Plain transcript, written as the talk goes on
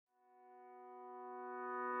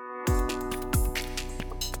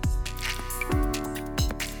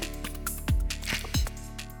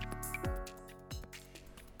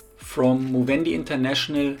From Movendi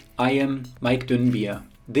International, I am Mike Dünbier.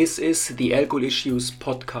 This is the Alcohol Issues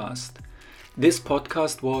podcast. This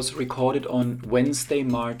podcast was recorded on Wednesday,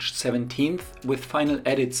 March 17th, with final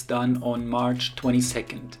edits done on March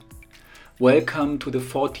 22nd. Welcome to the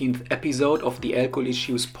 14th episode of the Alcohol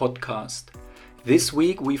Issues podcast. This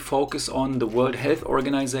week we focus on the World Health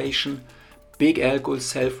Organization, big alcohol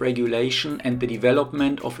self-regulation and the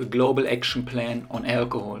development of a global action plan on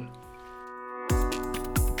alcohol.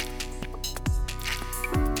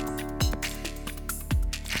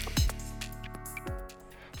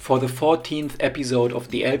 For the 14th episode of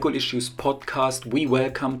the Alcohol Issues podcast, we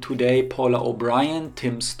welcome today Paula O'Brien,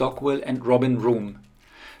 Tim Stockwell and Robin Room.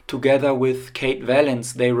 Together with Kate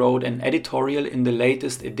Valens, they wrote an editorial in the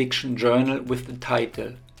latest Addiction Journal with the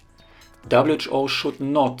title WHO should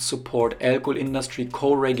not support alcohol industry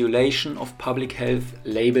co-regulation of public health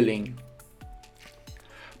labeling.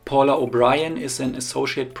 Paula O'Brien is an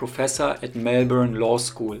associate professor at Melbourne Law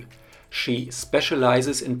School. She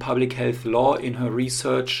specializes in public health law in her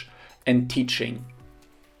research and teaching.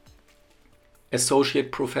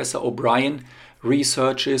 Associate Professor O'Brien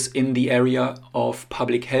researches in the area of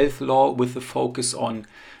public health law with a focus on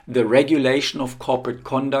the regulation of corporate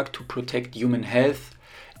conduct to protect human health,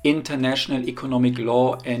 international economic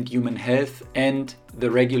law and human health, and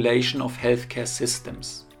the regulation of healthcare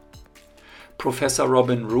systems. Professor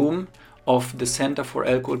Robin Room of the Centre for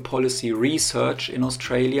Alcohol Policy Research in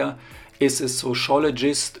Australia is a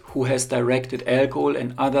sociologist who has directed alcohol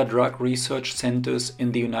and other drug research centers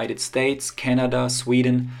in the United States, Canada,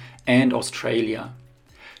 Sweden, and Australia.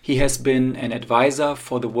 He has been an advisor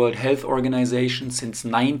for the World Health Organization since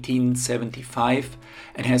 1975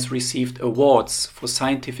 and has received awards for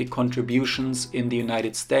scientific contributions in the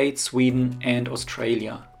United States, Sweden, and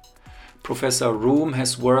Australia. Professor Room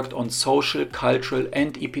has worked on social, cultural,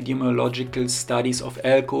 and epidemiological studies of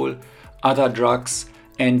alcohol, other drugs,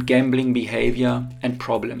 and gambling behavior and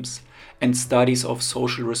problems, and studies of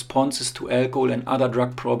social responses to alcohol and other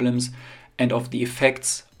drug problems, and of the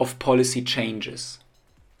effects of policy changes.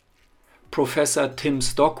 Professor Tim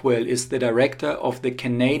Stockwell is the director of the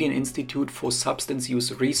Canadian Institute for Substance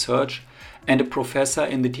Use Research and a professor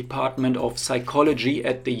in the Department of Psychology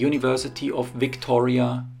at the University of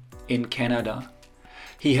Victoria in Canada.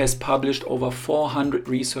 He has published over 400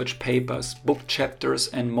 research papers, book chapters,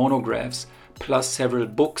 and monographs, plus several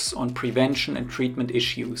books on prevention and treatment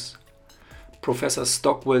issues. Professor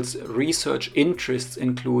Stockwell's research interests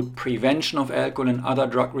include prevention of alcohol and other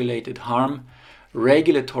drug-related harm,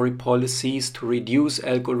 regulatory policies to reduce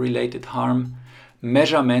alcohol-related harm,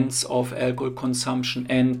 measurements of alcohol consumption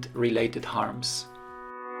and related harms.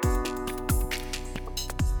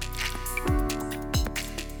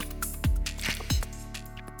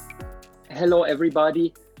 Hello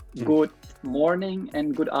everybody, good morning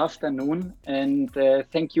and good afternoon, and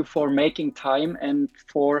thank you for making time and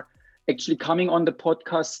for actually coming on the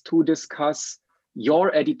podcast to discuss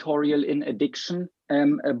your editorial in Addiction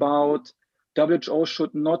about WHO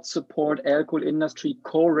should not support alcohol industry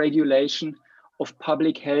co-regulation of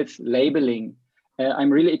public health labeling. I'm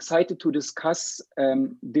really excited to discuss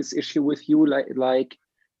this issue with you, like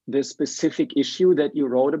the specific issue that you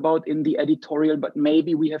wrote about in the editorial, but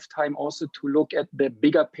maybe we have time also to look at the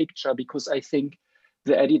bigger picture, because I think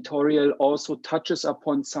the editorial also touches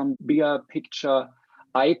upon some bigger picture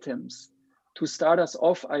items. To start us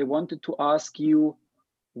off, I wanted to ask you,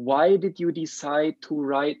 why did you decide to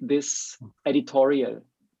write this editorial?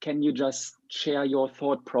 Can you just share your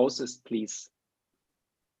thought process, please?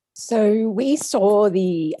 So we saw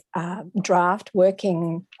the draft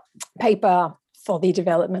working paper for the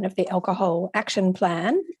development of the Alcohol Action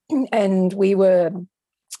Plan, and we were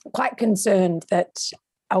quite concerned that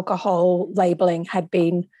alcohol labelling had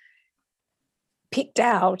been picked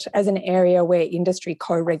out as an area where industry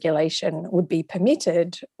co-regulation would be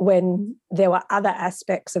permitted when there were other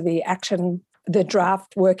aspects of the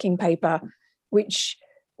draft working paper, which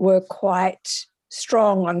were quite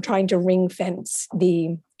strong on trying to ring-fence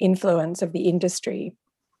the influence of the industry.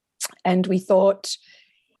 And we thought,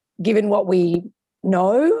 given what we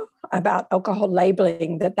know about alcohol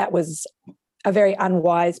labelling, that was a very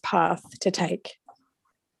unwise path to take.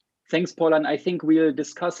 Thanks, Paula. And I think we'll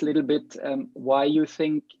discuss a little bit why you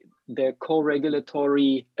think the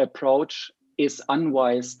co-regulatory approach is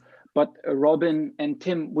unwise. But Robin and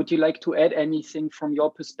Tim, would you like to add anything from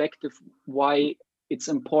your perspective why it's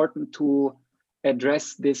important to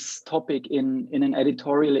address this topic in an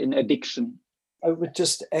editorial in Addiction? I would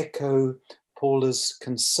just echo Paula's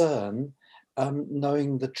concern,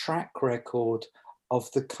 knowing the track record of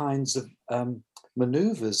the kinds of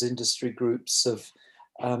maneuvers industry groups have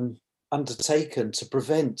undertaken to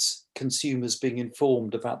prevent consumers being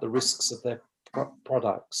informed about the risks of their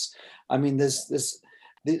products. I mean, there's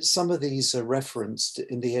some of these are referenced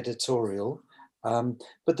in the editorial,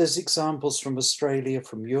 but there's examples from Australia,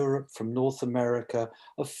 from Europe, from North America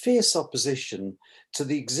of fierce opposition to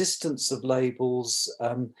the existence of labels,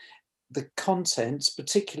 the contents,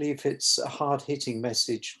 particularly if it's a hard-hitting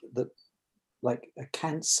message that, like a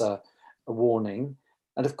cancer warning.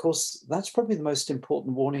 And of course, that's probably the most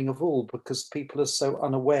important warning of all, because people are so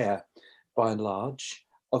unaware, by and large,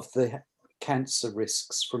 of the cancer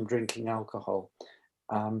risks from drinking alcohol.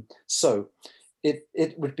 So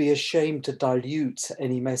it would be a shame to dilute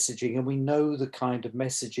any messaging, and we know the kind of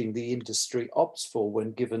messaging the industry opts for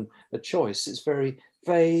when given a choice. It's very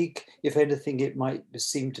vague. If anything, it might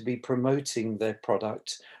seem to be promoting their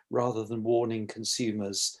product rather than warning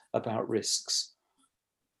consumers about risks.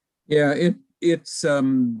 Yeah, it's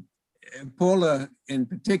Paula in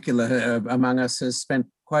particular among us has spent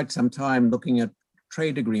quite some time looking at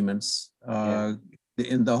trade agreements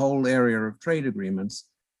in the whole area of trade agreements,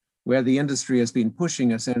 where the industry has been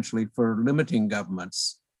pushing essentially for limiting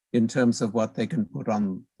governments in terms of what they can put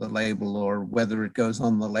on the label, or whether it goes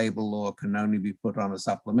on the label or can only be put on a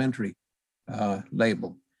supplementary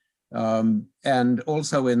label. And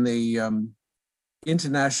also in the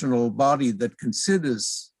international body that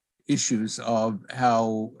considers issues of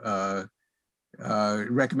how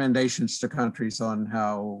recommendations to countries on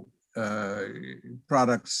how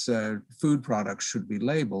products, food products should be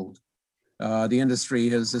labeled. The industry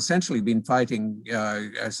has essentially been fighting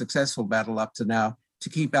a successful battle up to now to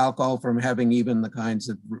keep alcohol from having even the kinds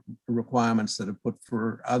of requirements that are put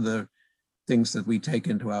for other things that we take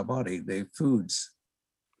into our body, the foods.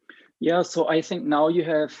 Yeah, so I think now you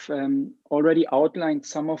have already outlined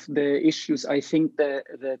some of the issues. I think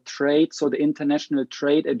the trade, so the international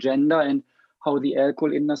trade agenda and how the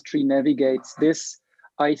alcohol industry navigates this.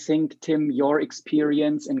 I think, Tim, your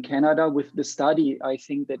experience in Canada with the study, I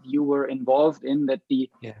think that you were involved in, that the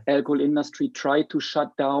alcohol industry tried to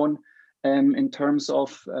shut down in terms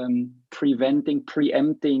of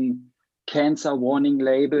preempting cancer warning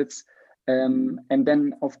labels. And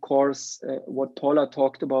then, of course, what Paula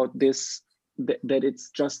talked about, that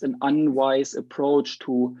it's just an unwise approach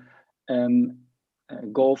to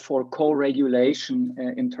go for co-regulation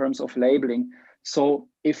in terms of labeling. So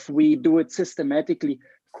if we do it systematically,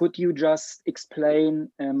 could you just explain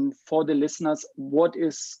for the listeners what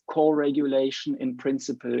is co-regulation in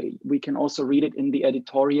principle? We can also read it in the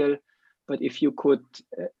editorial, but if you could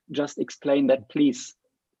just explain that, please.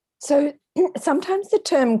 So sometimes the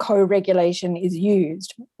term co-regulation is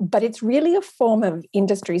used, but it's really a form of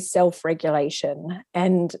industry self-regulation.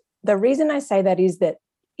 And the reason I say that is that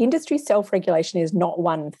industry self-regulation is not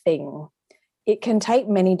one thing. It can take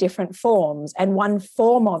many different forms, and one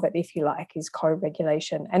form of it, if you like, is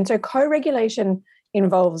co-regulation. And so co-regulation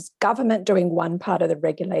involves government doing one part of the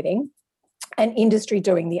regulating and industry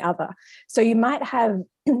doing the other. So you might have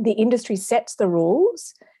the industry sets the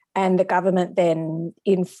rules and the government then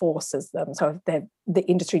enforces them. So if the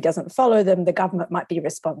industry doesn't follow them, the government might be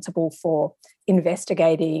responsible for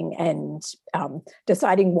investigating and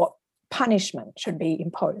deciding what punishment should be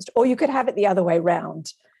imposed. Or you could have it the other way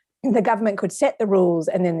around. The government could set the rules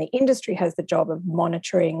and then the industry has the job of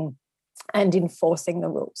monitoring and enforcing the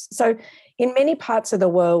rules. So in many parts of the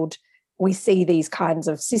world, we see these kinds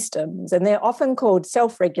of systems, and they're often called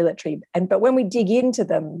self-regulatory. But when we dig into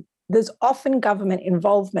them, there's often government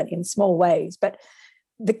involvement in small ways. But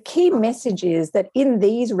the key message is that in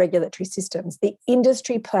these regulatory systems, the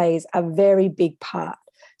industry plays a very big part.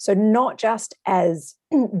 So not just as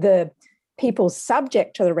the people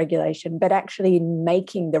subject to the regulation, but actually in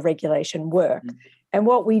making the regulation work. Mm-hmm. And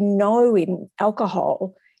what we know in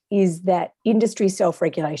alcohol is that industry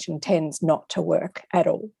self-regulation tends not to work at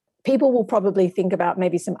all. People will probably think about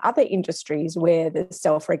maybe some other industries where there's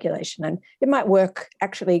self-regulation, and it might work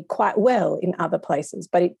actually quite well in other places,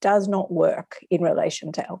 but it does not work in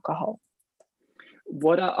relation to alcohol.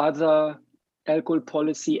 What are other alcohol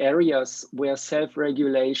policy areas where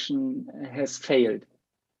self-regulation has failed?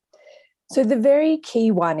 So the very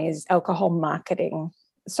key one is alcohol marketing.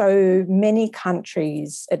 So many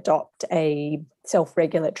countries adopt a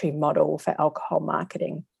self-regulatory model for alcohol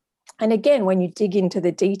marketing. And again, when you dig into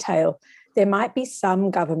the detail, there might be some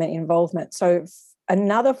government involvement. So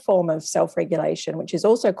another form of self-regulation, which is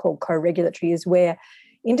also called co-regulatory, is where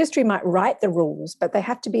industry might write the rules, but they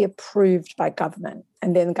have to be approved by government.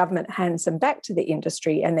 And then the government hands them back to the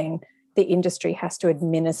industry, and then the industry has to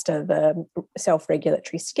administer the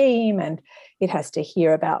self-regulatory scheme and it has to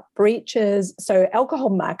hear about breaches. So alcohol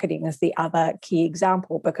marketing is the other key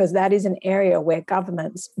example, because that is an area where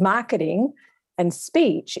governments, marketing and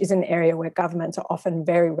speech is an area where governments are often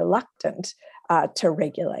very reluctant to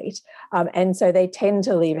regulate. And so they tend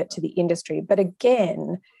to leave it to the industry. But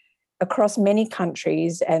again, across many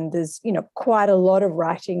countries, and there's quite a lot of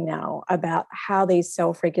writing now about how these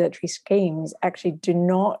self-regulatory schemes actually do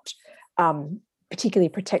not particularly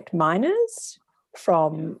protect minors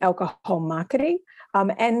from alcohol marketing,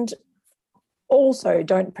 and also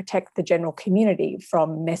don't protect the general community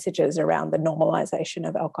from messages around the normalization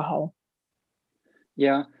of alcohol.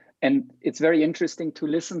 Yeah, and it's very interesting to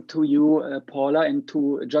listen to you, Paula, and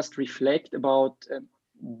to just reflect about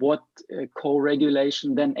what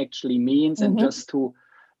co-regulation then actually means, and just to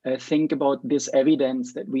think about this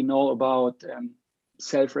evidence that we know about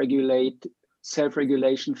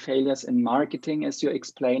self-regulation failures in marketing, as you're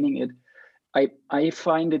explaining it. I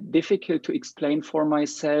find it difficult to explain for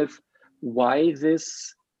myself why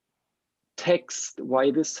this text,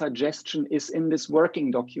 why this suggestion is in this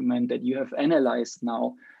working document that you have analyzed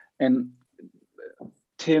now. And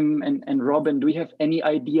Tim and Robin, do you have any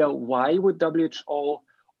idea why would WHO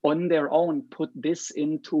on their own put this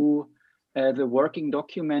into the working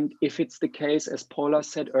document, if it's the case, as Paula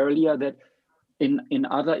said earlier, that in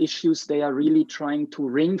other issues they are really trying to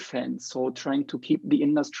ring fence, so trying to keep the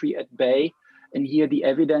industry at bay? And here the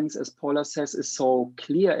evidence, as Paula says, is so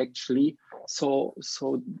clear actually. So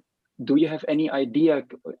do you have any idea,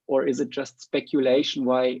 or is it just speculation,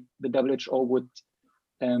 why the WHO would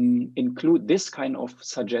include this kind of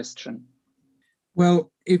suggestion?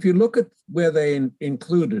 Well, if you look at where they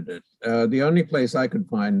included it, the only place I could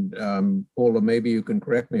find, Paula, maybe you can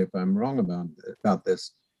correct me if I'm wrong about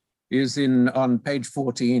this, is on page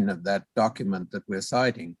 14 of that document that we're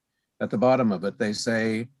citing. At the bottom of it, they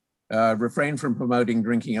say, refrain from promoting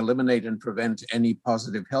drinking, eliminate and prevent any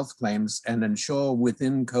positive health claims, and ensure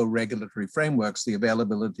within co-regulatory frameworks the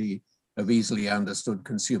availability of easily understood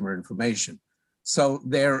consumer information. So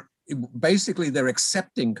they're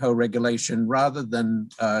accepting co-regulation rather than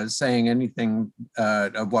saying anything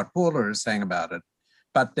of what Paula is saying about it.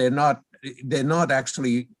 But they're not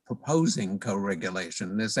actually proposing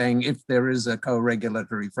co-regulation. They're saying if there is a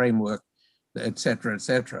co-regulatory framework, et cetera, et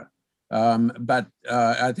cetera. But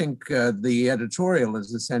I think the editorial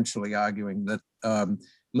is essentially arguing that,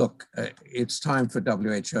 look, it's time for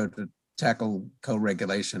WHO to tackle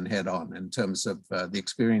co-regulation head on in terms of the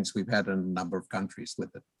experience we've had in a number of countries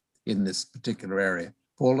with it in this particular area.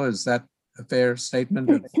 Paula, is that a fair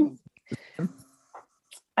statement?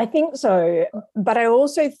 I think so, but I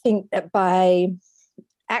also think that by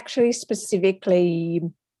actually specifically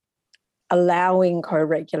allowing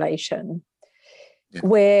co-regulation,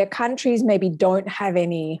 where countries maybe don't have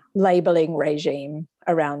any labeling regime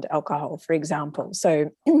around alcohol, for example,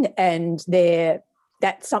 and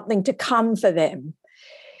that's something to come for them.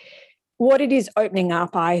 What it is opening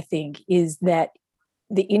up, I think, is that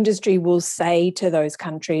the industry will say to those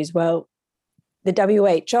countries, well, the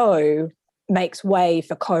WHO makes way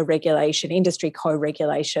for co-regulation, industry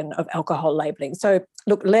co-regulation of alcohol labeling. So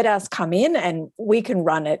look, let us come in and we can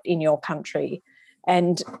run it in your country.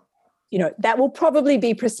 And, that will probably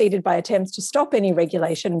be preceded by attempts to stop any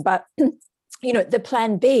regulation. But, the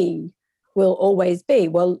plan B will always be,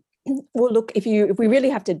 well, look, if we really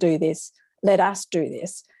have to do this, let us do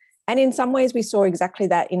this. And in some ways, we saw exactly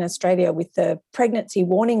that in Australia with the pregnancy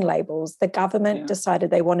warning labels. The government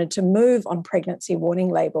decided they wanted to move on pregnancy warning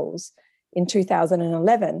labels in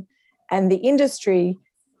 2011. And the industry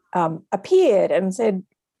appeared and said,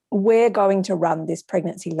 we're going to run this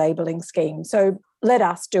pregnancy labelling scheme. So let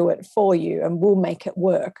us do it for you and we'll make it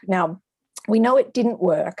work. Now, we know it didn't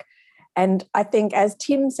work. And I think, as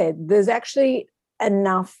Tim said, there's actually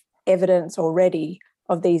enough evidence already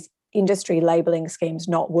of these industry labelling schemes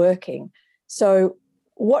not working. So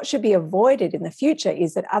what should be avoided in the future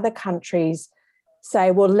is that other countries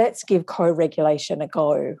say, well, let's give co-regulation a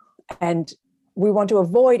go. And we want to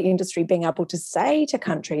avoid industry being able to say to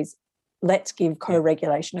countries, let's give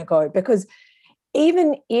co-regulation a go. Because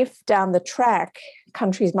even if down the track,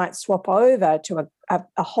 countries might swap over to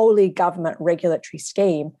a wholly government regulatory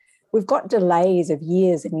scheme, we've got delays of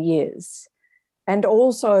years and years. And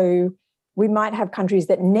also, we might have countries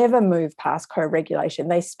that never move past co-regulation.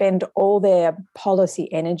 They spend all their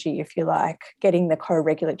policy energy, if you like, getting the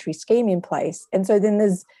co-regulatory scheme in place. And so then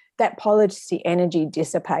there's that policy energy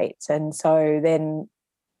dissipates. And so then,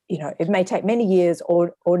 it may take many years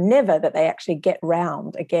or never that they actually get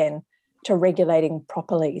round again to regulating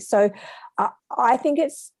properly. So I think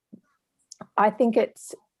it's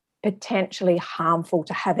potentially harmful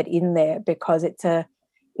to have it in there because it's a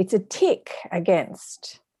tick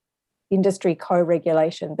against industry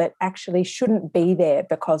co-regulation that actually shouldn't be there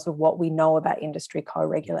because of what we know about industry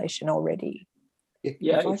co-regulation already.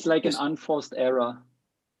 Yeah, it's like an unforced error.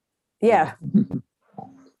 Yeah.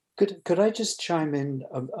 Could I just chime in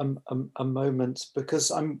a moment,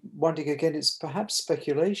 because I'm wondering again, it's perhaps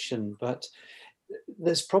speculation, but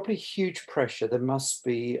there's probably huge pressure there must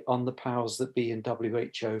be on the powers that be in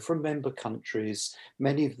WHO from member countries,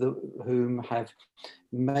 many of whom have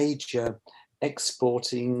major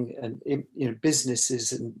exporting and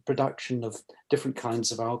businesses and production of different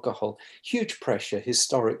kinds of alcohol. Huge pressure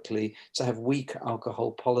historically to have weak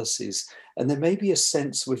alcohol policies, and there may be a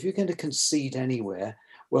sense where if you're going to concede anywhere,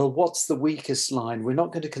 well, what's the weakest line? We're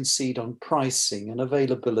not going to concede on pricing and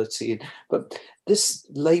availability, but this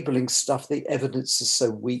labeling stuff, the evidence is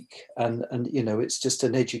so weak, and it's just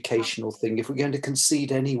an educational thing if we're going to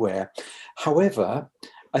concede anywhere. However,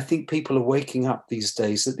 I think people are waking up these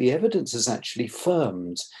days that the evidence has actually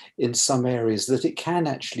firmed in some areas that it can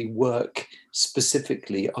actually work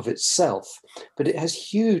specifically of itself, but it has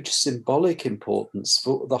huge symbolic importance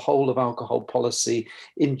for the whole of alcohol policy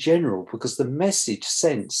in general, because the message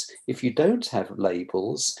sent, if you don't have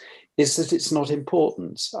labels, is that it's not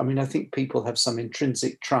important. I mean, I think people have some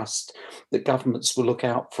intrinsic trust that governments will look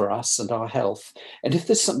out for us and our health. And if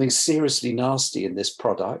there's something seriously nasty in this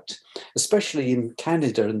product, especially in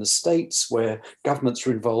Canada and the States, where governments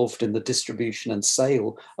are involved in the distribution and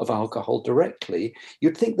sale of alcohol directly,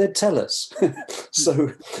 you'd think they'd tell us.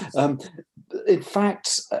 So, in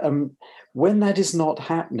fact, when that is not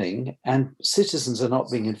happening and citizens are not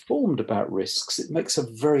being informed about risks, it makes a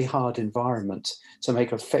very hard environment to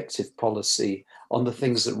make effective policy on the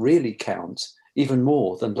things that really count, even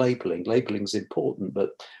more than labeling. Labeling is important,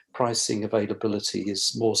 but pricing, availability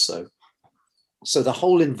is more so. So the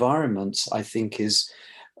whole environment, I think, is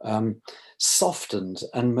softened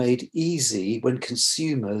and made easy when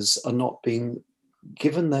consumers are not being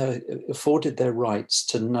afforded their rights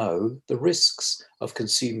to know the risks of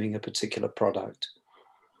consuming a particular product.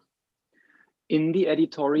 In the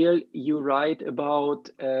editorial, you write about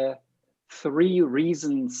 3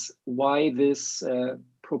 reasons why this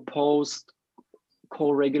proposed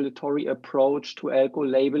co-regulatory approach to alcohol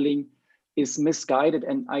labeling is misguided.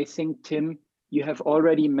 And I think, Tim, you have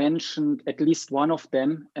already mentioned at least one of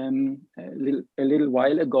them a little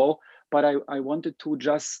while ago, but I wanted to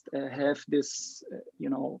just have this,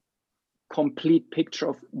 complete picture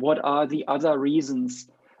of what are the other reasons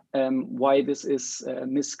why this is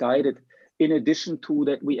misguided. In addition to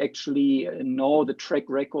that, we actually know the track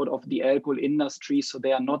record of the alcohol industry, so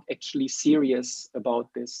they are not actually serious about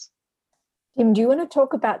this. Tim, do you want to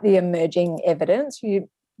talk about the emerging evidence? You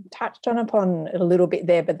touched upon it a little bit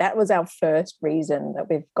there, but that was our first reason that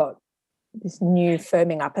we've got this new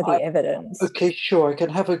firming up of the evidence. Okay, sure, I can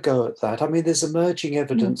have a go at that. I mean, there's emerging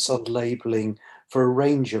evidence on labelling for a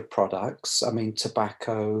range of products. I mean,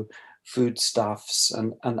 tobacco, foodstuffs,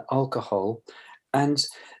 and alcohol. And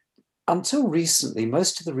until recently,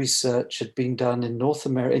 most of the research had been done in North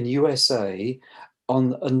America, in USA,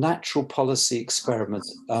 on a natural policy experiment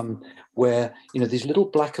where these little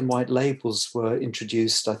black and white labels were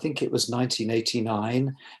introduced. I think it was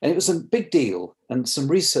 1989, and it was a big deal. And some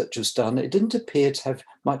research was done. It didn't appear to have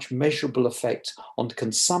much measurable effect on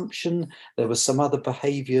consumption. There were some other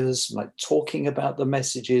behaviors, like talking about the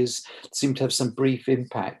messages, seemed to have some brief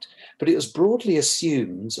impact. But it was broadly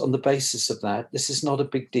assumed on the basis of that, this is not a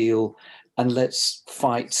big deal, and let's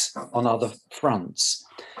fight on other fronts.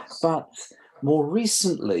 But more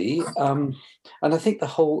recently, and I think the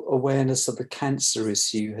whole awareness of the cancer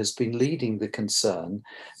issue has been leading the concern,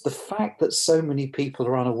 the fact that so many people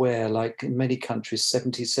are unaware, like in many countries,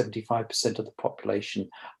 70-75% of the population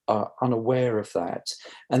are unaware of that,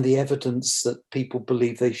 and the evidence that people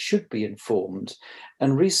believe they should be informed.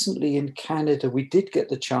 And recently in Canada, we did get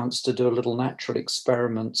the chance to do a little natural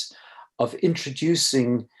experiment of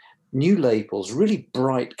introducing new labels, really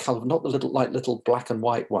bright color, not the little black and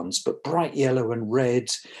white ones, but bright yellow and red,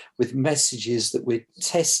 with messages that we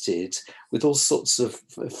tested with all sorts of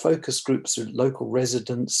focus groups of local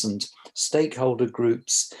residents and stakeholder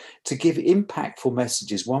groups to give impactful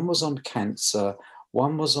messages. One was on cancer,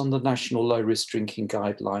 one was on the National Low Risk Drinking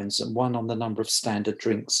Guidelines, and one on the number of standard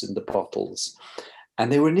drinks in the bottles. And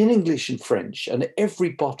they were in English and French, and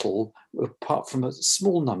every bottle, apart from a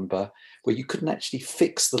small number where you couldn't actually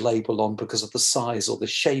fix the label on because of the size or the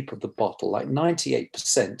shape of the bottle, like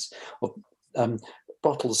 98% of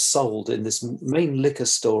bottles sold in this main liquor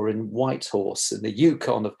store in Whitehorse in the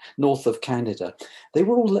Yukon north of Canada, they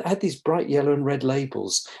were all had these bright yellow and red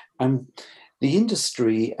labels. And The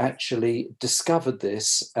industry actually discovered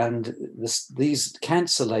this, and these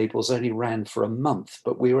cancer labels only ran for a month,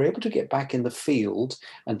 but we were able to get back in the field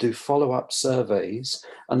and do follow-up surveys.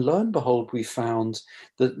 And lo and behold, we found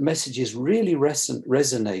that messages really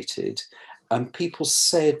resonated. And people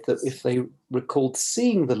said that if they recalled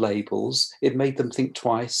seeing the labels, it made them think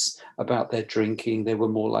twice about their drinking. They were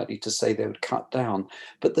more likely to say they would cut down.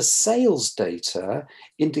 But the sales data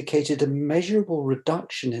indicated a measurable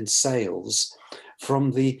reduction in sales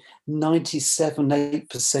from the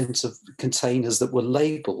 97.8% of containers that were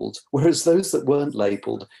labeled, whereas those that weren't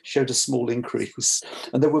labeled showed a small increase,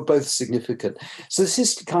 and they were both significant. So this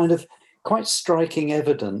is kind of quite striking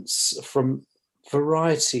evidence from a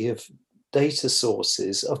variety of data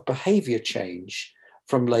sources of behavior change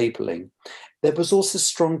from labeling. There was also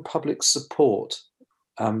strong public support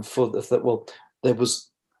for that. Well, there was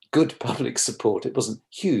good public support. It wasn't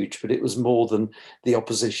huge, but it was more than the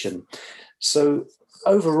opposition. So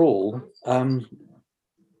overall,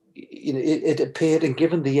 it appeared, and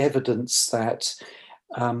given the evidence that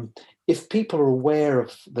if people are aware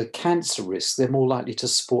of the cancer risk, they're more likely to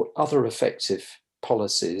support other effective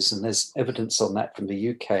policies, and there's evidence on that from the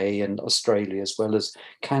UK and Australia as well as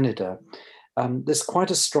Canada. There's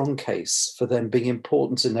quite a strong case for them being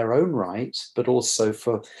important in their own right, but also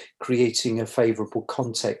for creating a favourable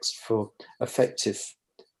context for effective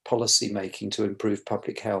policy making to improve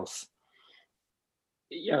public health.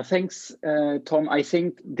 Yeah, thanks, Tom. I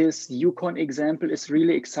think this Yukon example is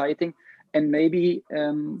really exciting. And maybe,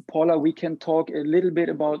 Paula, we can talk a little bit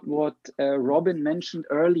about what Robin mentioned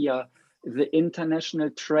earlier, the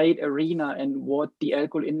international trade arena and what the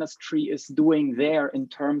alcohol industry is doing there in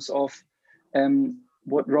terms of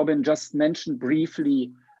what Robin just mentioned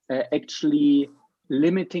briefly, actually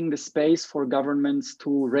limiting the space for governments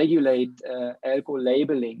to regulate alcohol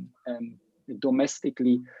labeling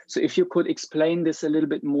domestically. So if you could explain this a little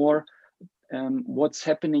bit more, what's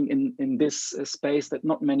happening in this space that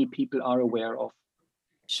not many people are aware of.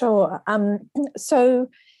 Sure. So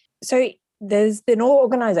there's an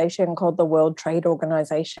organization called the World Trade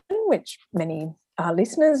Organization, which many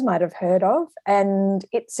listeners might have heard of, and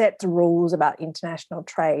it sets rules about international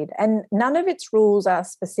trade. And none of its rules are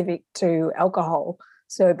specific to alcohol,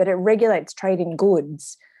 but it regulates trade in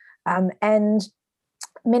goods. And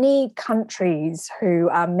many countries who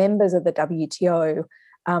are members of the WTO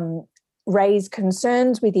raise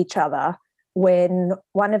concerns with each other when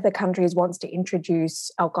one of the countries wants to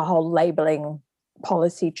introduce alcohol labelling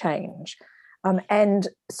policy change. And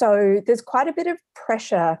so there's quite a bit of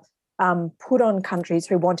pressure put on countries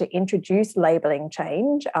who want to introduce labelling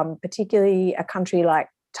change, particularly a country like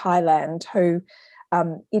Thailand, who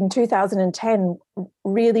in 2010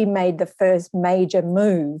 really made the first major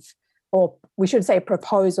move, or we should say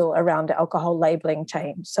proposal, around alcohol labelling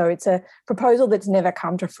change. So it's a proposal that's never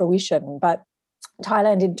come to fruition, but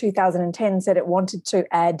Thailand in 2010 said it wanted to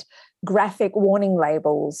add graphic warning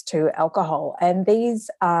labels to alcohol. And these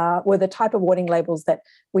were the type of warning labels that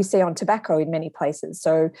we see on tobacco in many places.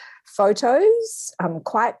 So photos,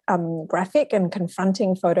 quite graphic and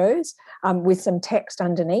confronting photos with some text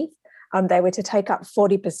underneath. They were to take up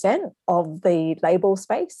 40% of the label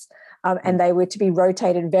space, and they were to be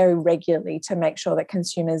rotated very regularly to make sure that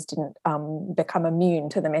consumers didn't become immune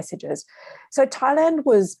to the messages. So Thailand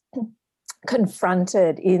was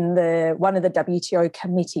confronted in one of the WTO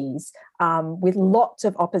committees with lots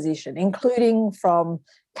of opposition, including from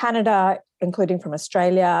Canada, including from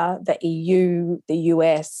Australia, the EU, the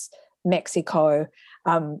US, Mexico,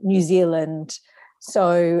 New Zealand.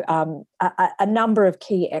 So a number of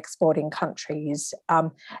key exporting countries.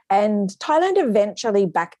 And Thailand eventually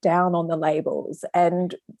backed down on the labels.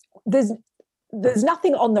 And there's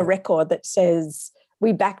nothing on the record that says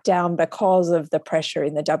we backed down because of the pressure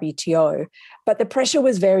in the WTO, but the pressure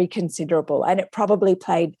was very considerable, and it probably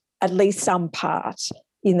played at least some part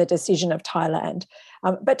in the decision of Thailand.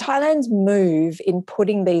 But Thailand's move in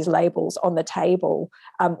putting these labels on the table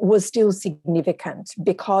was still significant,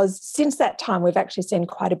 because since that time, we've actually seen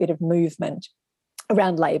quite a bit of movement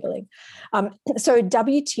around labelling. So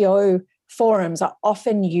WTO forums are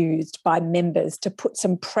often used by members to put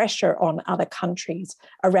some pressure on other countries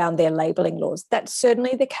around their labelling laws. That's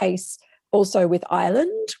certainly the case also with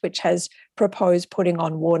Ireland, which has proposed putting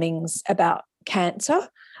on warnings about cancer.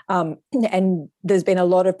 And there's been a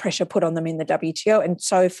lot of pressure put on them in the WTO. And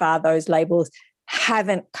so far, those labels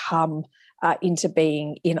haven't come into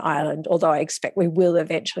being in Ireland, although I expect we will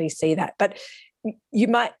eventually see that. But you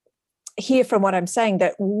might hear from what I'm saying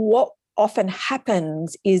that what often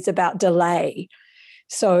happens is about delay.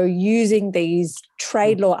 So using these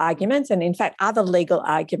trade law arguments, and in fact other legal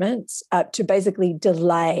arguments, to basically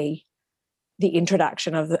delay the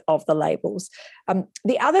introduction of the labels.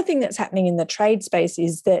 The other thing that's happening in the trade space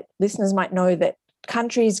is that listeners might know that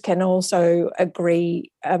countries can also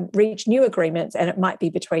reach new agreements, and it might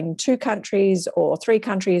be between 2 countries or 3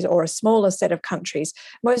 countries or a smaller set of countries.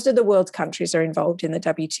 Most of the world's countries are involved in the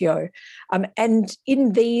WTO. And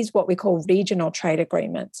in these, what we call regional trade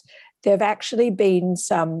agreements, there have actually been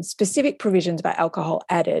some specific provisions about alcohol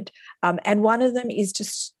added. And one of them is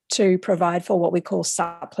to provide for what we call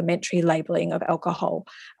supplementary labelling of alcohol.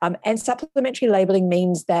 And supplementary labelling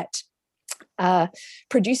means that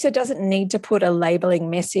producer doesn't need to put a labelling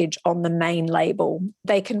message on the main label.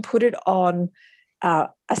 They can put it on a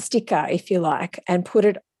sticker, if you like, and put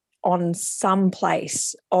it on some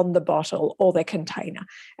place on the bottle or the container.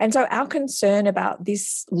 And so our concern about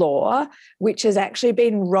this law, which has actually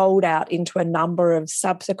been rolled out into a number of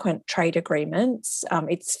subsequent trade agreements,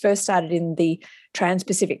 it's first started in the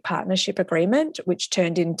Trans-Pacific Partnership Agreement, which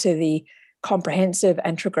turned into the Comprehensive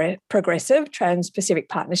and Progressive Trans-Pacific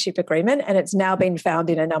Partnership Agreement, and it's now been found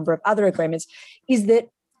in a number of other agreements, is that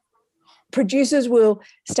producers will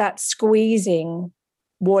start squeezing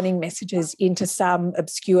warning messages into some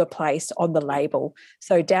obscure place on the label.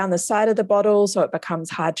 So down the side of the bottle, so it becomes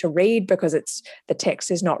hard to read because the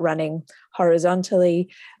text is not running horizontally.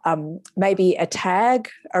 Maybe a tag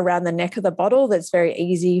around the neck of the bottle that's very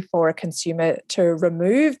easy for a consumer to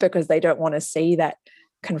remove because they don't want to see that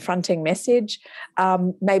confronting message,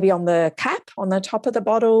 maybe on the cap, on the top of the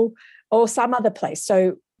bottle, or some other place.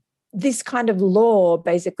 So this kind of law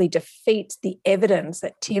basically defeats the evidence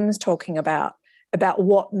that Tim's talking about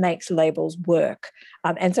what makes labels work.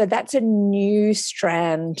 And so that's a new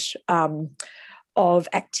strand of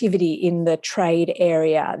activity in the trade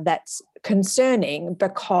area that's concerning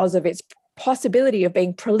because of its possibility of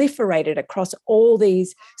being proliferated across all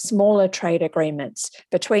these smaller trade agreements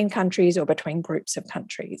between countries or between groups of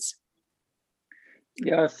countries.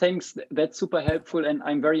 Yeah, thanks. That's super helpful. And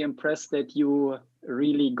I'm very impressed that you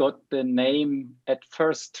really got the name at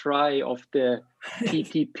first try of the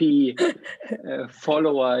TPP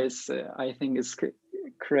followers. I think it's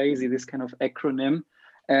crazy, this kind of acronym.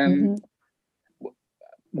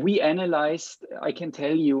 We analyzed, I can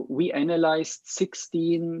tell you, we analyzed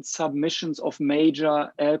 16 submissions of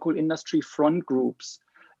major alcohol industry front groups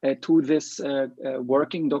to this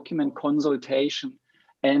working document consultation.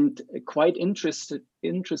 And quite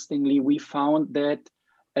interestingly, we found that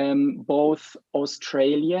both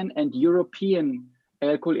Australian and European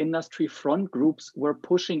alcohol industry front groups were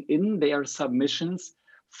pushing in their submissions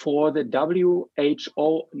for the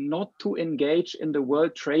WHO not to engage in the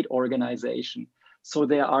World Trade Organization. So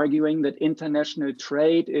they're arguing that international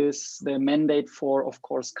trade is the mandate for, of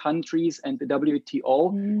course, countries and the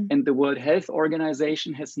WTO, and the World Health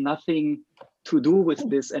Organization has nothing to do with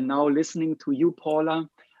this. And now listening to you, Paula,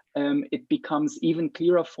 it becomes even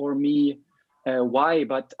clearer for me why.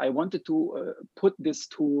 But I wanted to put this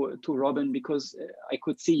to Robin, because I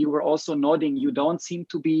could see you were also nodding. You don't seem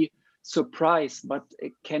to be surprised, but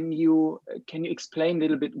can you explain a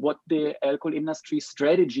little bit what the alcohol industry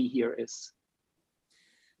strategy here is?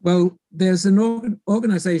 Well, there's an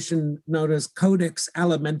organization known as Codex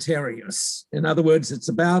Alimentarius. In other words, it's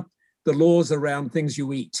about the laws around things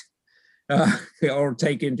you eat or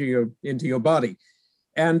take into your body.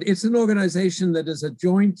 And it's an organization that is a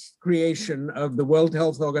joint creation of the World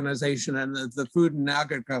Health Organization and the Food and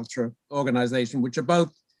Agriculture Organization, which are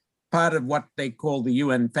both part of what they call the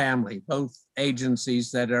UN family, both agencies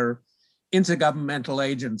that are intergovernmental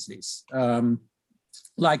agencies,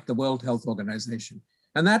 like the World Health Organization.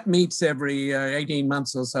 And that meets every 18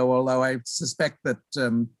 months or so, although I suspect that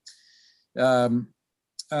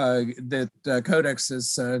Codex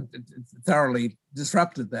has thoroughly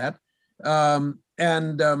disrupted that,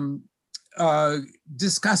 and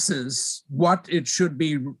discusses what it should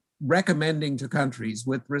be recommending to countries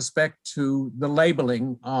with respect to the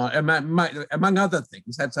labeling, among other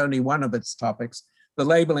things. That's only one of its topics, the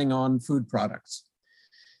labeling on food products.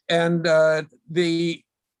 And the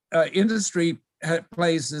industry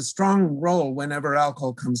plays a strong role whenever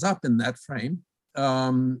alcohol comes up in that frame.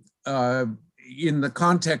 In the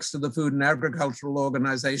context of the Food and Agricultural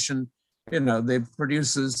Organization, the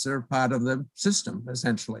producers are part of the system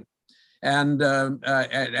essentially, and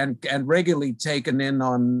regularly taken in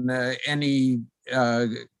on any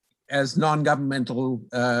as non-governmental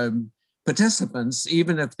participants,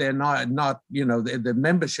 even if they're not the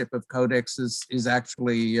membership of Codex is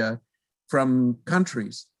actually from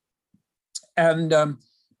countries. And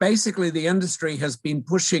basically, the industry has been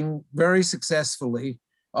pushing very successfully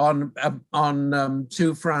on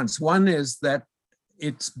 2 fronts. One is that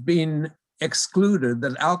it's been excluded,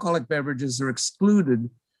 that alcoholic beverages are excluded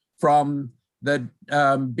from that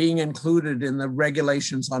being included in the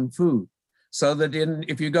regulations on food, so that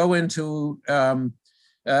if you go into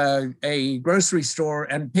a grocery store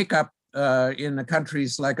and pick up in the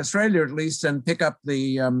countries like Australia, at least, and pick up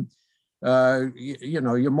the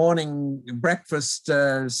your morning breakfast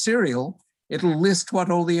cereal, it'll list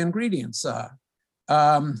what all the ingredients are.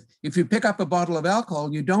 If you pick up a bottle of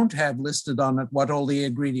alcohol, you don't have listed on it what all the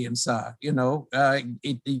ingredients are.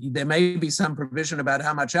 There may be some provision about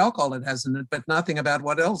how much alcohol it has in it, but nothing about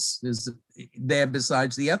what else is there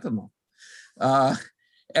besides the ethanol.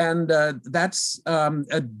 That's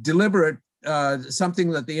a deliberate,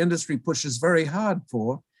 something that the industry pushes very hard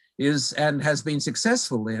for and has been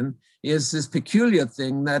successful in, is this peculiar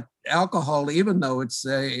thing that alcohol, even though it's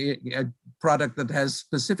a product that has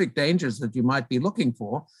specific dangers that you might be looking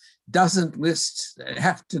for, doesn't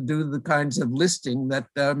have to do the kinds of listing that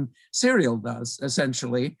cereal does,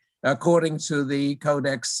 essentially, according to the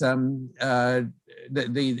Codex, the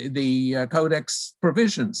Codex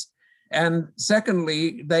provisions. And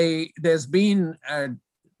secondly, there's been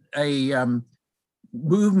a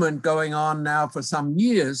movement going on now for some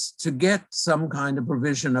years to get some kind of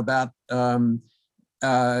provision about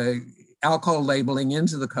alcohol labeling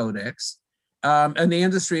into the Codex. And the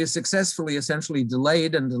industry has successfully essentially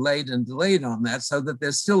delayed and delayed and delayed on that, so that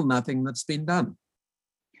there's still nothing that's been done.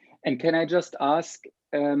 And can I just ask,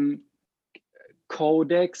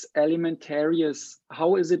 Codex Alimentarius,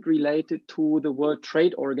 how is it related to the World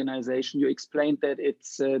Trade Organization? You explained that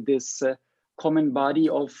it's this common body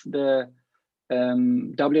of the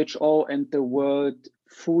WHO and the World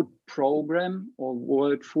Food Program, or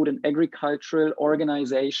World Food and Agricultural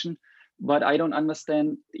Organization, but I don't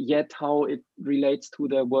understand yet how it relates to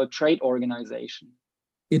the World Trade Organization.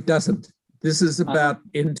 It doesn't. This is about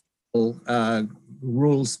internal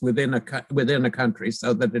rules within a country,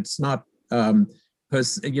 so that it's not,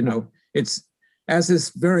 it's, as is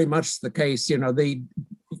very much the case,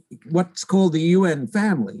 what's called the UN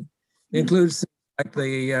family includes like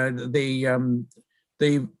the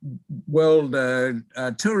World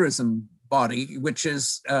Tourism Body, which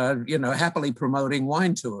is happily promoting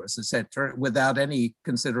wine tours, etc., without any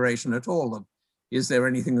consideration at all of is there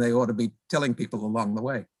anything they ought to be telling people along the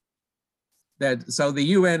way. So the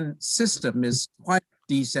UN system is quite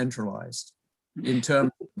decentralized in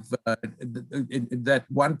terms of that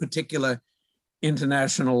one particular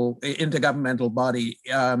intergovernmental body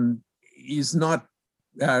is not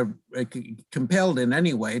compelled in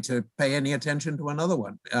any way to pay any attention to another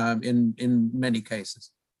one in many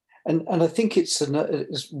cases. And I think it's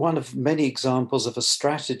one of many examples of a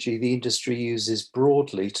strategy the industry uses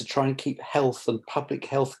broadly to try and keep health and public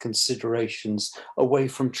health considerations away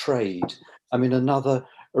from trade. I mean, another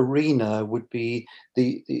arena would be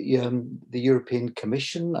the European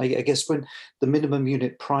Commission. I guess when the minimum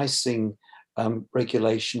unit pricing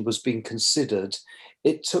regulation was being considered,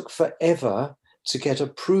 it took forever to get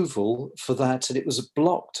approval for that, and it was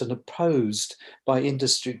blocked and opposed by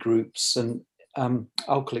industry groups and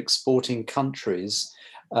alcohol exporting countries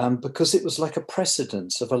because it was like a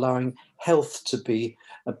precedent of allowing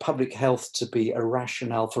public health to be a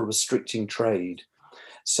rationale for restricting trade.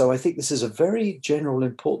 So I think this is a very general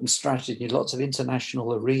important strategy in lots of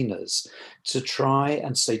international arenas to try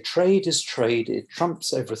and say trade is trade, it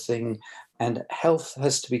trumps everything, and health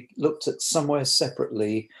has to be looked at somewhere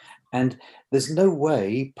separately. And there's no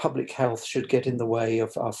way public health should get in the way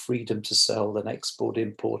of our freedom to sell and export,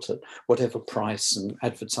 import at whatever price and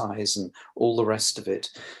advertise and all the rest of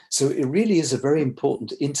it. So it really is a very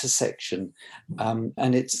important intersection.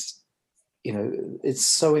 And it's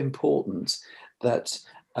so important that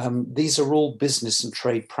these are all business and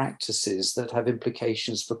trade practices that have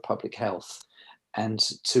implications for public health. And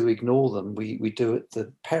to ignore them, we do at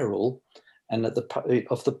the peril and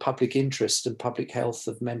of the public interest and public health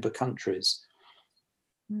of member countries.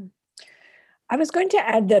 I was going to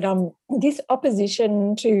add that this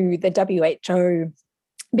opposition to the WHO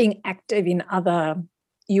being active in other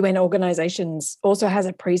UN organisations also has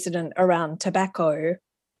a precedent around tobacco.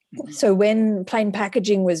 So when plain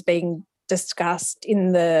packaging was being discussed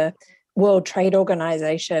in the World Trade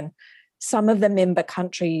Organization, some of the member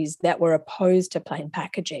countries that were opposed to plain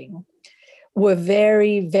packaging were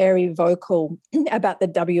very, very vocal about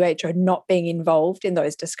the WHO not being involved in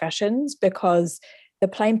those discussions, because the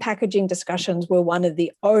plain packaging discussions were one of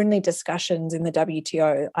the only discussions in the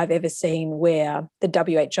WTO I've ever seen where the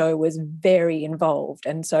WHO was very involved.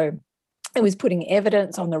 And so it was putting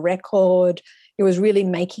evidence on the record. It was really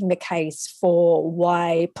making the case for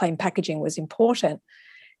why plain packaging was important.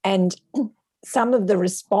 And some of the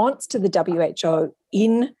response to the WHO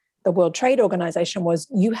in the World Trade Organization was,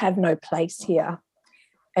 you have no place here.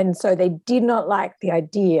 And so they did not like the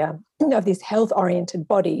idea of this health-oriented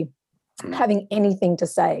body having anything to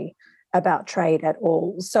say about trade at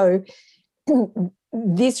all. So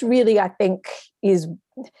this really, I think, it's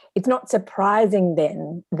not surprising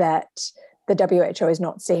then that the WHO is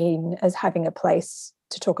not seen as having a place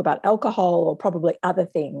to talk about alcohol or probably other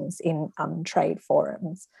things in trade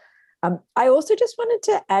forums. I also just wanted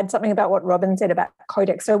to add something about what Robin said about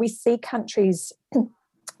Codex. So we see countries,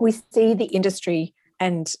 we see the industry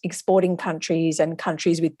and exporting countries and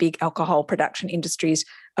countries with big alcohol production industries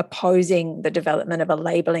opposing the development of a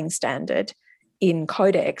labelling standard in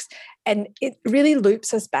Codex. And it really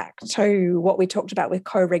loops us back to what we talked about with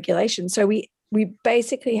co-regulation. So we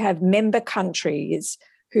basically have member countries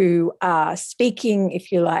who are speaking,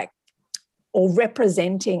 if you like, or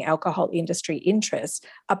representing alcohol industry interests,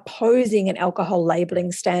 opposing an alcohol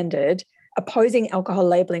labelling standard, opposing alcohol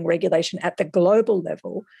labelling regulation at the global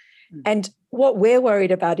level. And what we're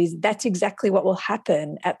worried about is that's exactly what will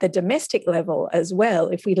happen at the domestic level as well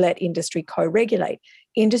if we let industry co-regulate.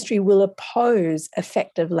 Industry will oppose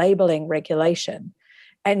effective labelling regulation.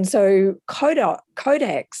 And so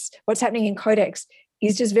Codex, what's happening in Codex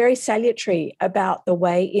is just very salutary about the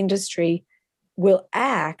way industry will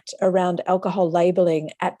act around alcohol labelling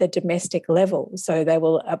at the domestic level. So they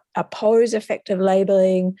will oppose effective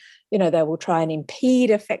labelling, they will try and impede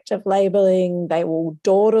effective labelling, they will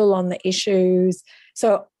dawdle on the issues.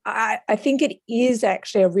 So I think it is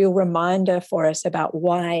actually a real reminder for us about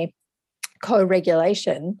why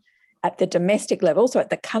co-regulation at the domestic level, so at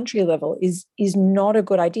the country level, is not a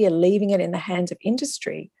good idea. Leaving it in the hands of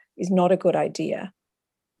industry is not a good idea.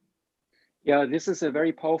 Yeah, this is a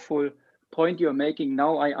very powerful point you're making.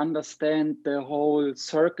 Now I understand the whole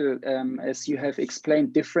circle, as you have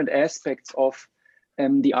explained different aspects of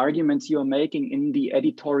the arguments you're making in the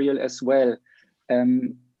editorial as well.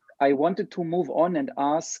 I wanted to move on and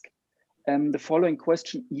ask the following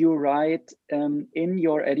question. You write in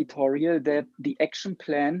your editorial that the action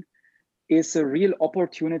plan is a real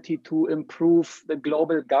opportunity to improve the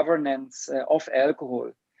global governance of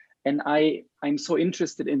alcohol. And I'm so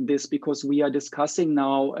interested in this because we are discussing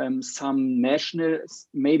now some national,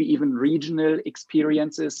 maybe even regional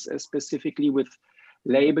experiences, specifically with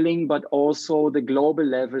labeling, but also the global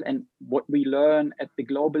level and what we learn at the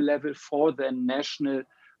global level for the national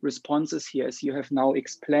responses here, as you have now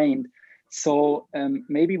explained. So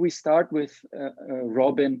maybe we start with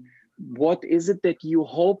Robin. What is it that you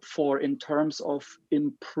hope for in terms of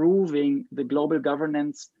improving the global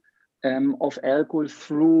governance of alcohol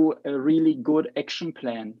through a really good action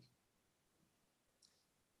plan?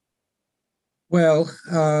 Well,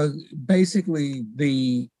 basically,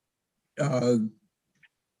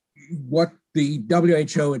 what the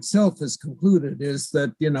WHO itself has concluded is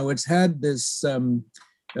that it's had this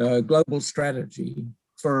global strategy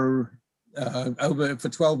for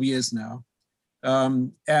 12 years now,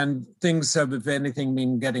 and things have, if anything,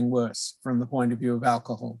 been getting worse from the point of view of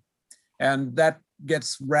alcohol, and that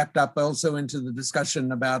gets wrapped up also into the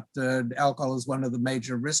discussion about alcohol as one of the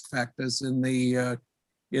major risk factors in the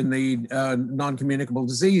non-communicable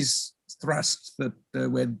disease thrust that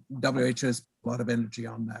where WHO has a lot of energy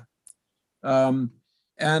on that.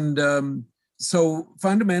 So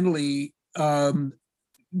fundamentally,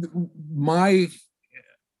 my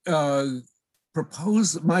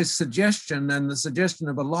suggestion and the suggestion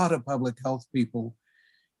of a lot of public health people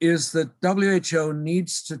is that WHO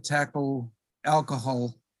needs to tackle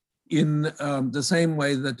alcohol in the same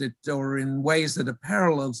way that or in ways that are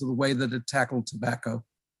parallel to the way that it tackled tobacco,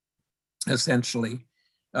 essentially.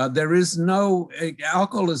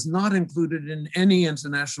 Alcohol is not included in any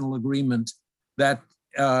international agreement that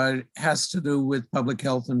has to do with public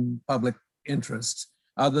health and public interest,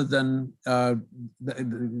 other than,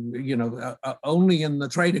 only in the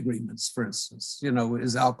trade agreements, for instance,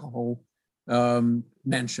 is alcohol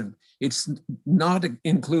mentioned. It's not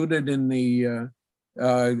included in the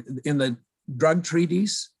drug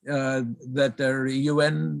treaties that are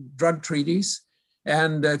UN drug treaties.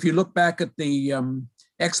 And if you look back at the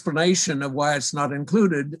explanation of why it's not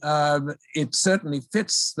included, it certainly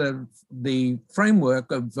fits the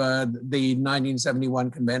framework of the 1971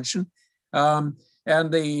 convention. And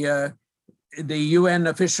the UN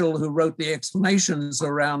official who wrote the explanations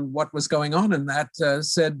around what was going on in that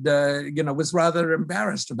said, was rather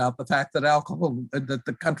embarrassed about the fact that alcohol, that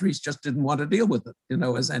the countries just didn't want to deal with it,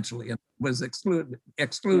 essentially, and was excluded.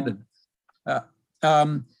 Yeah.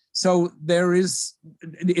 So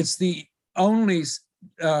it's the only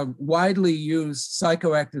widely used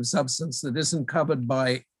psychoactive substance that isn't covered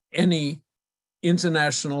by any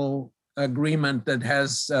international agreement that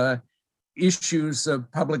has issues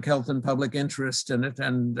of public health and public interest in it,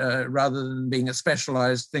 and rather than being a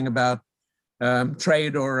specialized thing about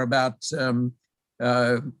trade or about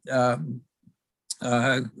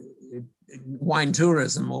wine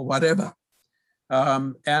tourism or whatever.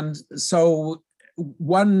 And so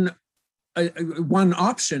one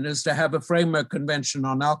option is to have a framework convention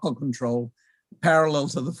on alcohol control parallel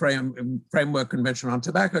to the framework convention on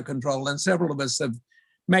tobacco control. And several of us have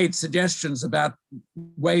made suggestions about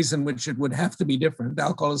ways in which it would have to be different.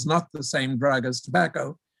 Alcohol is not the same drug as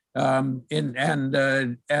tobacco. There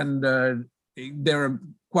are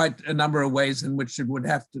quite a number of ways in which it would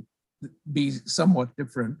have to be somewhat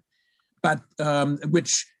different, but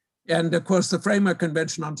and of course, the Framework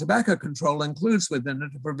Convention on Tobacco Control includes within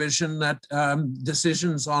it a provision that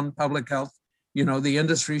decisions on public health, the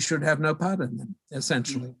industry should have no part in them,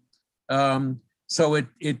 essentially. So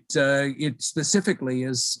it specifically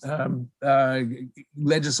is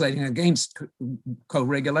legislating against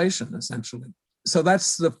co-regulation, essentially. So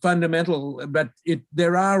that's the fundamental, but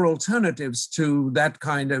there are alternatives to that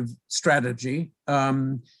kind of strategy.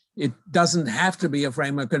 It doesn't have to be a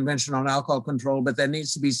framework convention on alcohol control, but there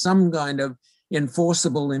needs to be some kind of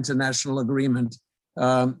enforceable international agreement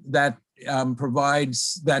that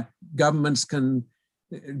provides that government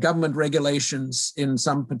regulations in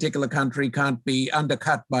some particular country can't be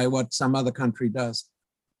undercut by what some other country does.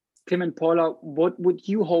 Tim and Paula, what would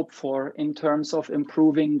you hope for in terms of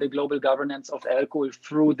improving the global governance of alcohol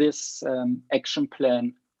through this action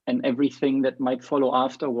plan and everything that might follow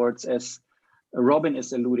afterwards, as Robin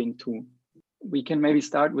is alluding to? We can maybe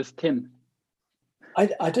start with Tim.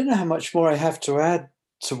 I don't know how much more I have to add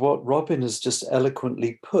to what Robin has just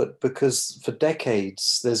eloquently put, because for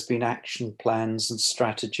decades there's been action plans and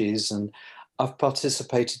strategies, and I've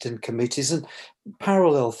participated in committees and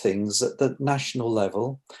parallel things at the national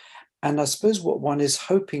level. And I suppose what one is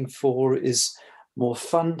hoping for is more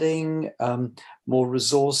funding, more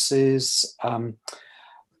resources,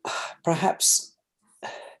 perhaps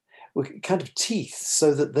kind of teeth,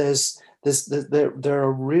 so that there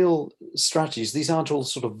are real strategies. These aren't all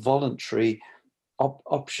sort of voluntary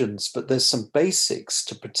options, but there's some basics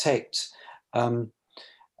to protect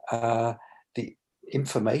the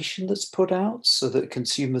information that's put out so that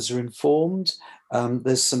consumers are informed.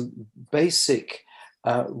 There's some basic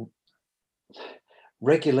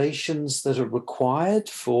regulations that are required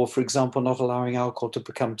for example, not allowing alcohol to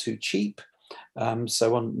become too cheap.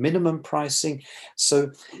 So on minimum pricing.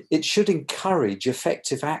 So it should encourage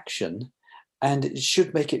effective action, and it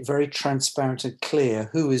should make it very transparent and clear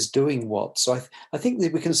who is doing what. So I think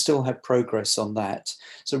that we can still have progress on that.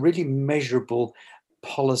 So really measurable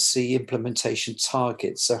policy implementation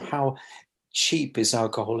targets. So how cheap is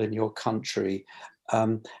alcohol in your country?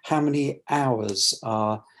 How many hours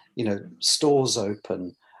are stores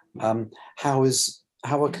open? How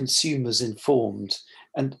are consumers informed?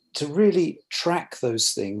 And to really track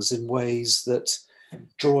those things in ways that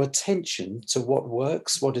draw attention to what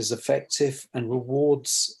works, what is effective, and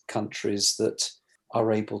rewards countries that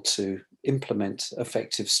are able to implement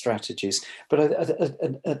effective strategies. But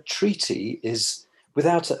a treaty is,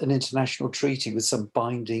 without an international treaty with some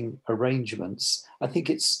binding arrangements, I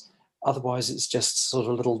think otherwise it's just sort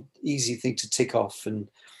of a little easy thing to tick off, and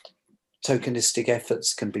tokenistic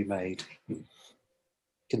efforts can be made,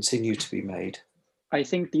 continue to be made. I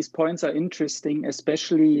think these points are interesting,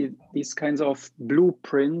 especially these kinds of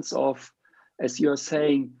blueprints of, as you're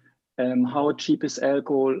saying, how cheap is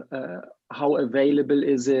alcohol, how available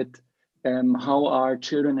is it, how are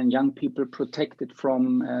children and young people protected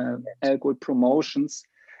from alcohol promotions.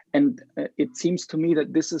 And it seems to me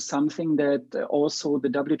that this is something that also the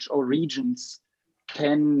WHO regions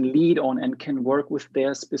can lead on and can work with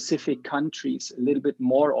their specific countries a little bit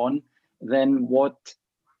more on than what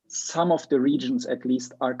some of the regions at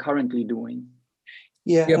least are currently doing.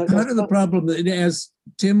 Yeah, part of the problem, as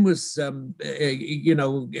Tim was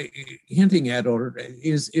hinting at,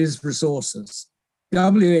 is resources.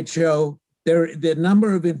 WHO, the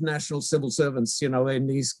number of international civil servants, in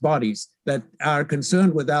these bodies that are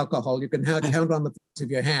concerned with alcohol, you can count on the fingers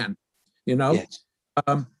of your hand, Yes.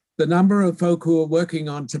 The number of folk who are working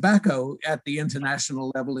on tobacco at the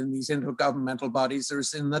international level in these intergovernmental bodies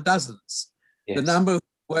is in the dozens. Yes. The number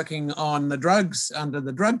working on the drugs under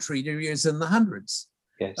the drug treaty is in the hundreds.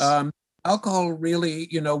 Yes. Alcohol really,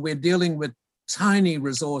 we're dealing with tiny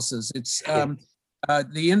resources. It's the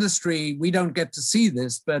industry, we don't get to see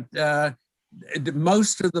this, but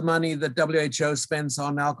most of the money that WHO spends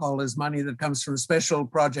on alcohol is money that comes from special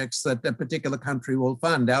projects that a particular country will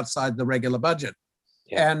fund outside the regular budget.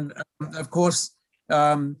 Yeah. And of course,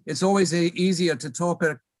 it's always easier to talk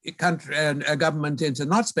a government into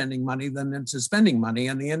not spending money than into spending money.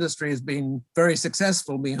 And the industry has been very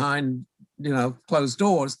successful behind, closed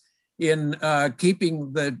doors in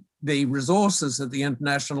keeping the resources at the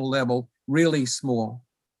international level really small.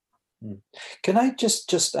 Can I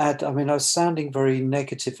just add, I mean, I was sounding very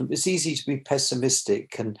negative. It's easy to be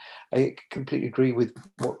pessimistic, and I completely agree with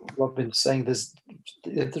what Robin's saying.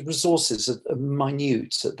 The resources are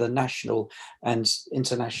minute at the national and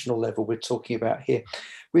international level we're talking about here.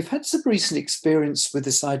 We've had some recent experience with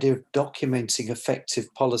this idea of documenting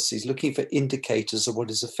effective policies, looking for indicators of what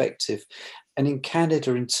is effective. And in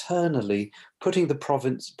Canada, internally, putting the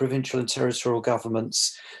provincial and territorial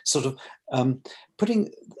governments sort of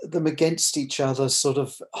putting them against each other, sort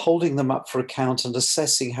of holding them up for account and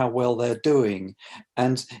assessing how well they're doing.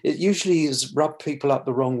 And it usually has rubbed people up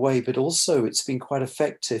the wrong way, but also it's been quite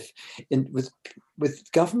effective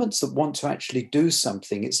with governments that want to actually do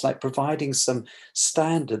something. It's like providing some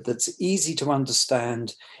standard that's easy to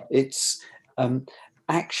understand, it's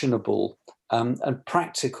actionable and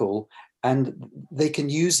practical, and they can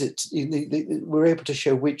use it. We're able to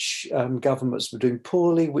show which governments were doing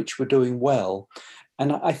poorly, which were doing well.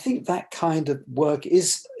 And I think that kind of work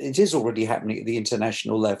is already happening at the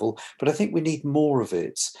international level, but I think we need more of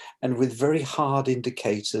it, and with very hard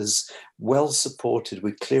indicators, well supported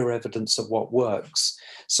with clear evidence of what works.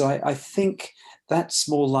 So I think that's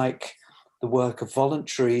more like the work of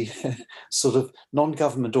voluntary sort of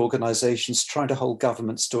non-government organizations trying to hold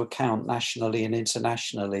governments to account nationally and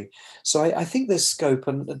internationally. So I think there's scope,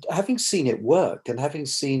 and having seen it work, and having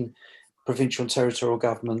seen provincial and territorial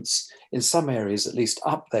governments in some areas at least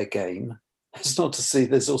up their game, it's not to say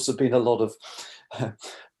there's also been a lot of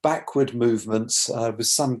backward movements with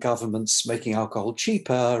some governments making alcohol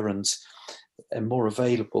cheaper and more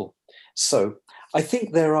available. So I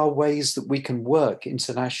think there are ways that we can work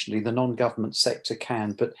internationally, the non-government sector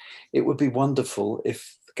can, but it would be wonderful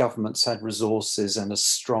if governments had resources and a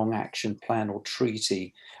strong action plan or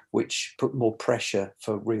treaty which put more pressure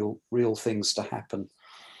for real things to happen.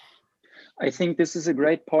 I think this is a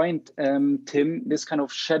great point, Tim, this kind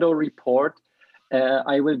of shadow report.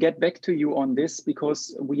 I will get back to you on this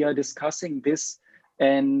because we are discussing this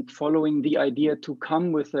and following the idea to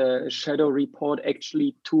come with a shadow report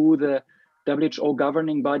actually to the WHO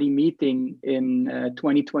governing body meeting in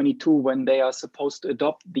 2022, when they are supposed to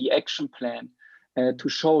adopt the action plan to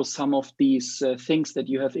show some of these things that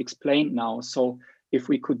you have explained now. So if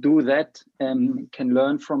we could do that and can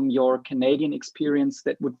learn from your Canadian experience,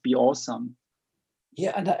 that would be awesome.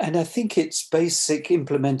 Yeah, and I think it's basic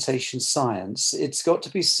implementation science. It's got to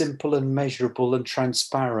be simple and measurable and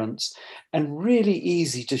transparent and really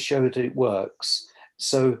easy to show that it works.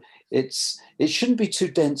 So it shouldn't be too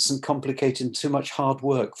dense and complicated and too much hard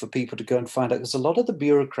work for people to go and find out, because a lot of the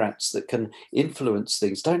bureaucrats that can influence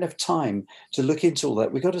things don't have time to look into all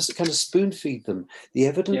that. We've got to kind of spoon feed them. The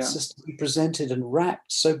evidence has to be presented and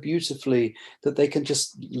wrapped so beautifully that they can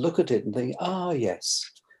just look at it and think, oh yes,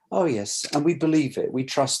 and we believe it. We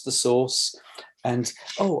trust the source, and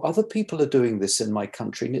other people are doing this in my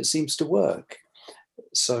country and it seems to work.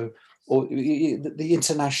 So, or the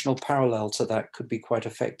international parallel to that could be quite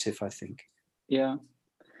effective, I think. Yeah.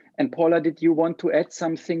 And Paula, did you want to add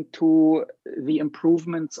something to the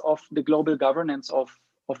improvements of the global governance of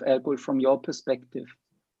alcohol from your perspective?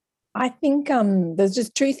 I think there's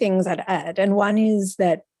just two things I'd add. And one is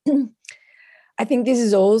that I think this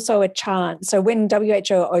is also a chance. So when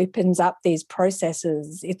WHO opens up these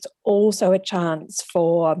processes, it's also a chance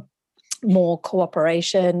for more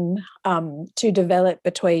cooperation to develop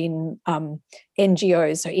between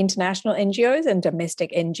NGOs, so international NGOs and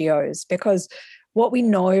domestic NGOs, because what we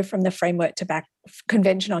know from the Framework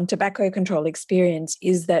Convention on Tobacco Control experience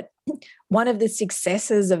is that one of the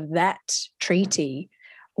successes of that treaty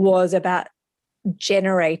was about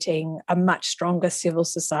generating a much stronger civil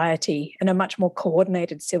society and a much more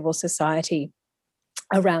coordinated civil society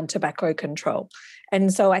around tobacco control.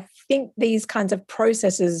 And so I think these kinds of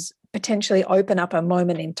processes potentially open up a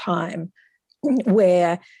moment in time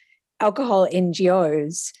where alcohol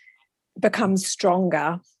NGOs become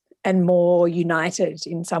stronger and more united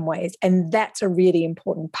in some ways. And that's a really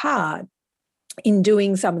important part in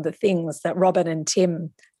doing some of the things that Robin and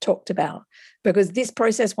Tim talked about, because this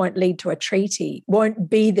process won't lead to a treaty, won't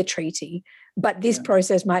be the treaty, but this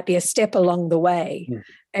process might be a step along the way. Yeah.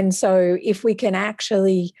 And so if we can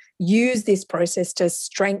actually use this process to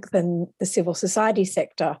strengthen the civil society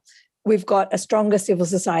sector, we've got a stronger civil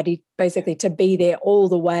society basically to be there all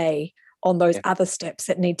the way on those other steps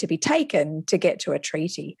that need to be taken to get to a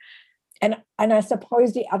treaty. And I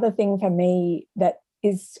suppose the other thing for me that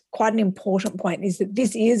is quite an important point is that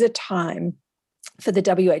this is a time for the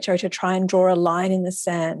WHO to try and draw a line in the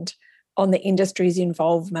sand on the industry's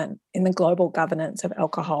involvement in the global governance of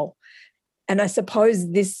alcohol. And I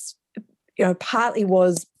suppose this, partly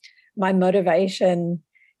was my motivation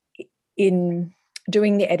in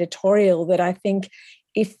doing the editorial, that I think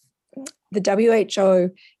if the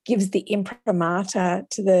WHO gives the imprimatur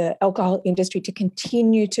to the alcohol industry to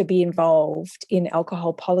continue to be involved in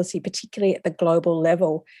alcohol policy, particularly at the global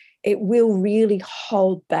level, it will really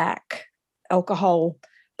hold back alcohol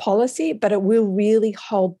policy, but it will really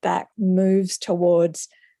hold back moves towards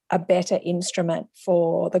a better instrument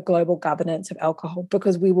for the global governance of alcohol,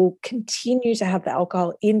 because we will continue to have the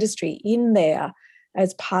alcohol industry in there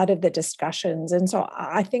as part of the discussions. And so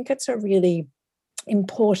I think it's a really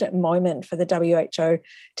important moment for the WHO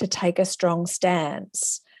to take a strong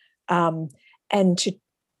stance, and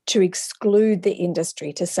to exclude the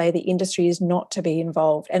industry, to say the industry is not to be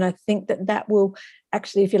involved. And I think that will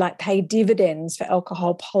actually, if you like, pay dividends for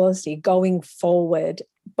alcohol policy going forward,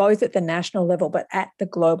 both at the national level but at the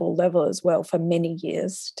global level as well, for many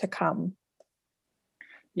years to come.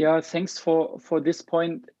 Yeah, thanks for this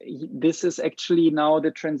point. This is actually now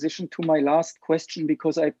the transition to my last question,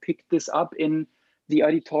 because I picked this up in the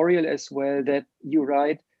editorial as well, that you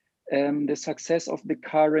write, the success of the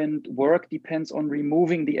current work depends on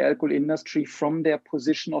removing the alcohol industry from their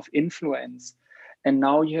position of influence. And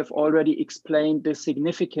now you have already explained the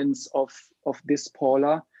significance of this,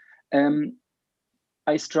 Paula.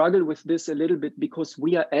 I struggle with this a little bit, because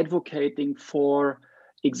we are advocating for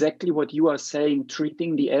exactly what you are saying,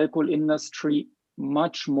 treating the alcohol industry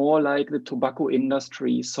much more like the tobacco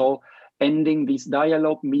industry. So ending these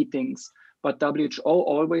dialogue meetings. But WHO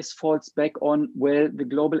always falls back on, well, the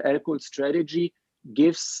global alcohol strategy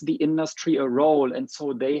gives the industry a role. And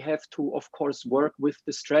so they have to, of course, work with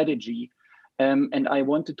the strategy. And I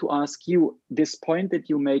wanted to ask you, this point that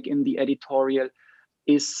you make in the editorial,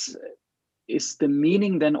 is the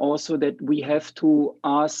meaning then also that we have to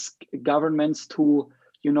ask governments to,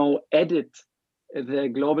 edit the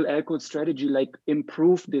global alcohol strategy, like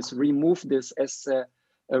improve this, remove this, as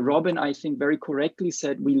Robin, I think, very correctly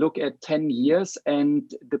said, we look at 10 years and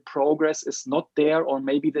the progress is not there, or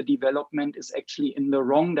maybe the development is actually in the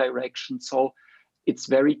wrong direction. So it's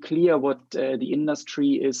very clear what the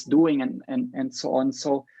industry is doing and so on.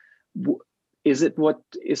 So is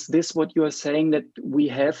this what you are saying, that we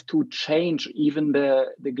have to change even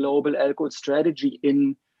the global alcohol strategy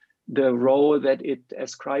in the role that it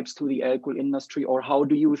ascribes to the alcohol industry? Or how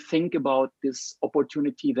do you think about this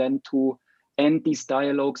opportunity then to end these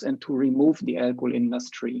dialogues and to remove the alcohol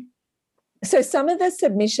industry? So some of the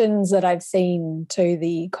submissions that I've seen to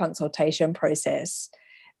the consultation process,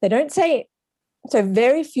 they don't say, so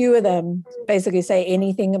very few of them basically say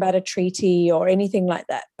anything about a treaty or anything like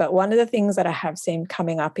that. But one of the things that I have seen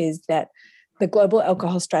coming up is that the global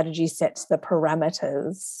alcohol strategy sets the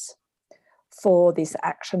parameters for this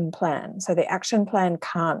action plan. So the action plan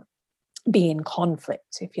can't be in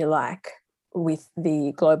conflict, if you like, with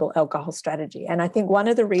the global alcohol strategy. And I think one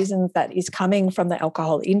of the reasons that is coming from the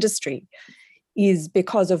alcohol industry is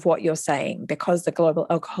because of what you're saying, because the global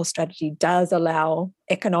alcohol strategy does allow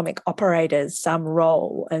economic operators some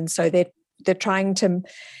role. And so they're trying to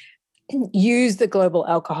use the global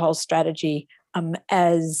alcohol strategy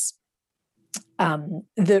as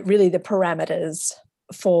the parameters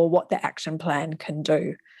for what the action plan can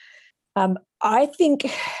do. I think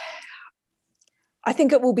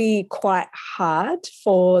it will be quite hard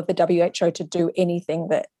for the WHO to do anything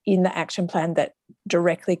that in the action plan that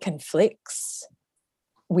directly conflicts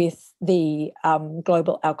with the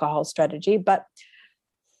global alcohol strategy. But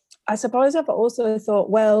I suppose I've also thought,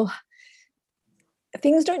 well,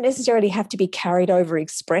 things don't necessarily have to be carried over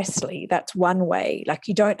expressly. That's one way. Like,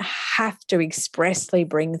 you don't have to expressly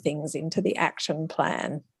bring things into the action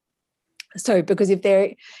plan. So, because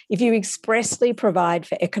if you expressly provide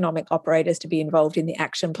for economic operators to be involved in the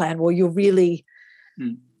action plan, well, you're really,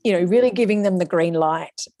 really giving them the green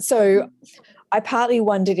light. So I partly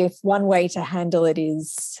wondered if one way to handle it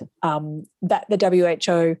is that the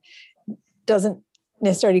WHO doesn't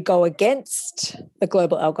necessarily go against the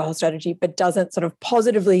global alcohol strategy, but doesn't sort of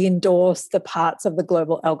positively endorse the parts of the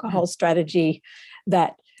global alcohol strategy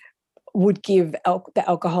that would give the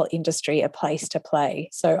alcohol industry a place to play.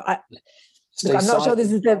 So I'm not sure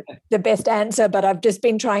this is the best answer, but I've just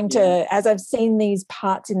been trying to, as I've seen these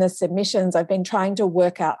parts in the submissions, I've been trying to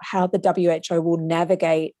work out how the WHO will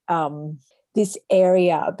navigate this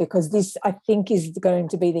area, because this, I think, is going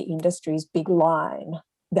to be the industry's big line,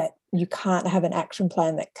 that you can't have an action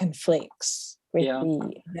plan that conflicts with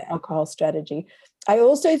the alcohol strategy. I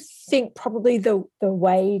also think probably the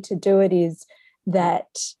way to do it is that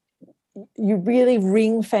you really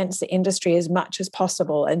ring fence the industry as much as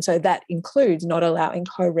possible. And so that includes not allowing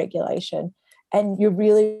co-regulation. And you're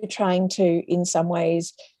really trying to, in some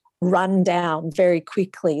ways, run down very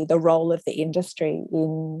quickly the role of the industry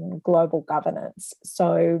in global governance.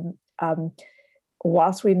 So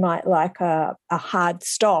whilst we might like a hard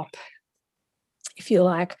stop, if you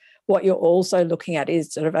like, what you're also looking at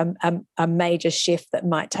is sort of a major shift that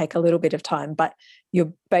might take a little bit of time, but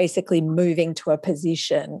you're basically moving to a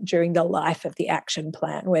position during the life of the action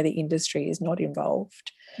plan where the industry is not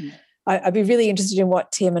involved. Mm. I'd be really interested in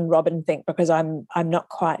what Tim and Robin think, because I'm not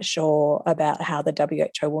quite sure about how the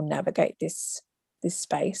WHO will navigate this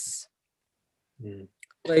space. Mm.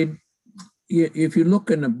 If you look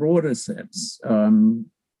in a broader sense,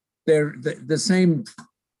 they're the same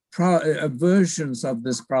versions of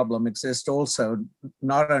this problem exist also,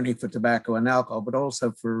 not only for tobacco and alcohol, but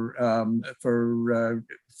also for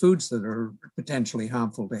foods that are potentially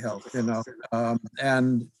harmful to health.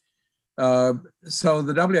 So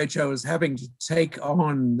the WHO is having to take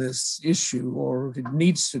on this issue, or it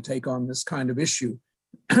needs to take on this kind of issue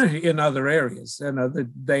in other areas.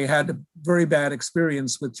 They had a very bad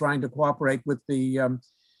experience with trying to cooperate with the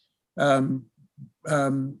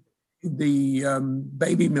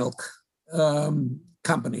baby milk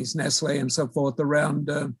companies, Nestle and so forth, around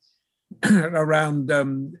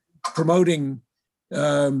promoting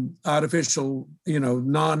artificial,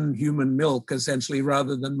 non-human milk, essentially,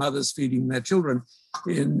 rather than mothers feeding their children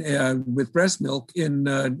with breast milk in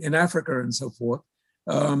Africa and so forth.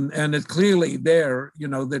 And it clearly there,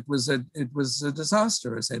 it was a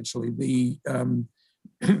disaster, essentially.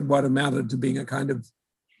 What amounted to being a kind of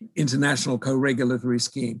international co-regulatory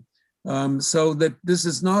scheme. So that this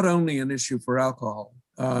is not only an issue for alcohol,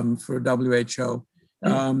 for WHO.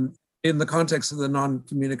 In the context of the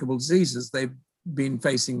non-communicable diseases, they've been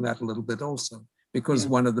facing that a little bit also, because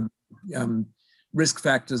one of the risk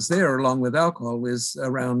factors there, along with alcohol, is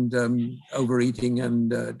around overeating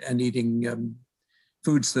and eating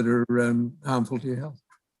foods that are harmful to your health.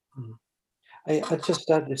 I just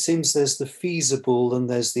add, it seems there's the feasible and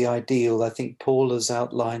there's the ideal. I think Paul has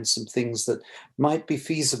outlined some things that might be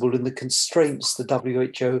feasible in the constraints the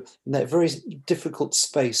WHO, in that very difficult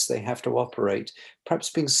space they have to operate,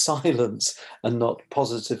 perhaps being silent and not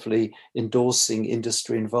positively endorsing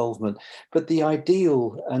industry involvement. But the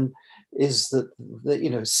ideal is that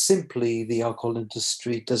simply the alcohol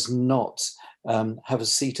industry does not have a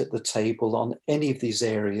seat at the table on any of these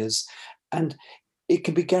areas. And it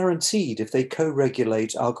can be guaranteed if they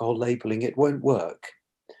co-regulate alcohol labeling, it won't work.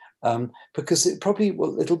 Because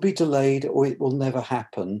it'll be delayed, or it will never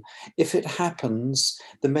happen. If it happens,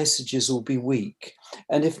 the messages will be weak.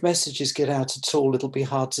 And if messages get out at all, it'll be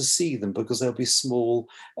hard to see them because they'll be small,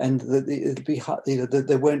 and it'll be hard,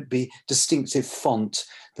 there won't be distinctive font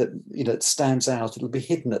that stands out. It'll be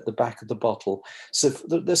hidden at the back of the bottle. So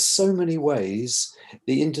there's so many ways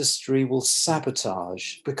the industry will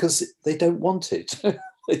sabotage because they don't want it.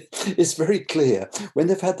 It's very clear. When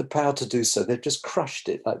they've had the power to do so, they've just crushed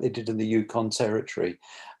it like they did in the Yukon Territory.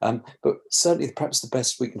 But certainly perhaps the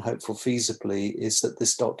best we can hope for feasibly is that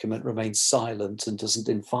this document remains silent and doesn't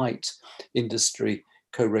invite industry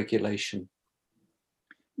co-regulation.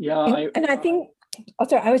 Yeah, and I think,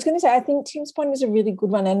 I was going to say, I think Tim's point is a really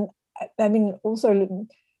good one. And I mean, also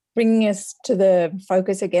bringing us to the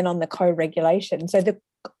focus again on the co-regulation. So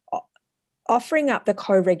offering up the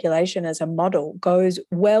co-regulation as a model goes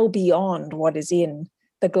well beyond what is in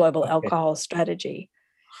the global alcohol strategy.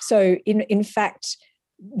 So in fact,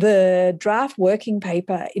 the draft working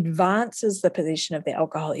paper advances the position of the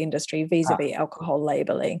alcohol industry vis-a-vis alcohol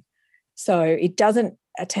labelling. So it doesn't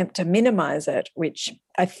attempt to minimise it, which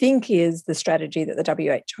I think is the strategy that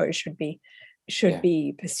the WHO should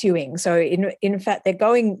be pursuing. So in fact, they're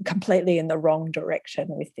going completely in the wrong direction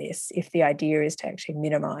with this if the idea is to actually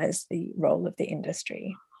minimise the role of the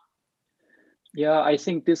industry. Yeah, I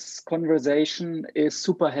think this conversation is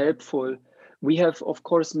super helpful. We have, of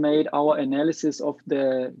course, made our analysis of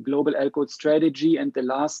the global alcohol strategy and the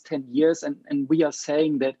last 10 years, and we are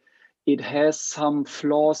saying that it has some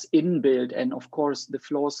flaws inbuilt. And of course, the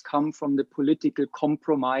flaws come from the political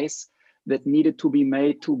compromise that needed to be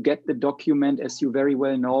made to get the document, as you very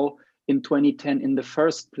well know, in 2010 in the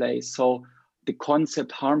first place. So the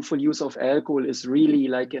concept harmful use of alcohol is really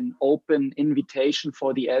like an open invitation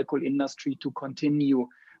for the alcohol industry to continue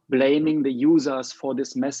blaming the users for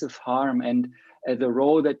this massive harm. And the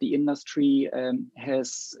role that the industry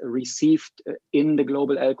has received in the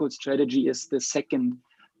global alcohol strategy is the second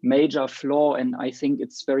major flaw. And I think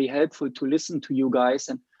it's very helpful to listen to you guys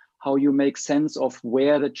and how you make sense of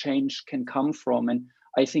where the change can come from. And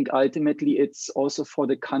I think ultimately it's also for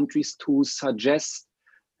the countries to suggest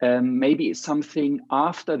maybe something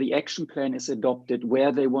after the action plan is adopted,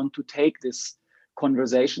 where they want to take this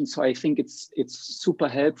conversation. So I think it's super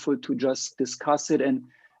helpful to just discuss it, and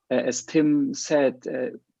as Tim said,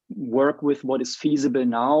 work with what is feasible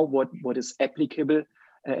now, what is applicable,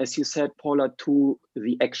 as you said, Paula, to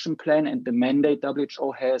the action plan and the mandate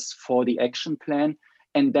WHO has for the action plan,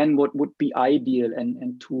 and then what would be ideal,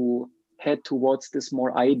 and to head towards this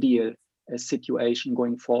more ideal situation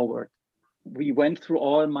going forward. We went through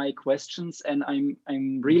all my questions, and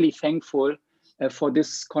I'm really thankful for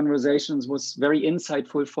this conversation. It was very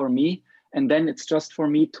insightful for me. And then it's just for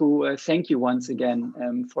me to thank you once again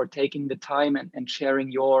for taking the time and sharing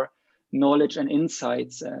your knowledge and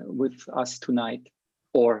insights with us tonight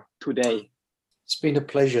or today. It's been a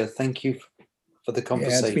pleasure. Thank you for the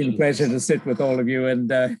conversation. Yeah, it's been a pleasure to sit with all of you. And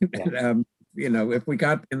if we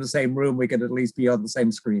can't be in the same room, we can at least be on the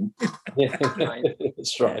same screen. Yeah,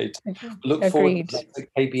 that's right. Look forward to the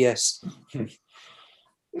KBS.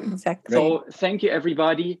 Exactly. So thank you,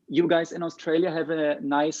 everybody. You guys in Australia have a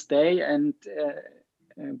nice day, and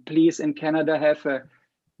please in Canada have a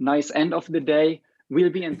nice end of the day. We'll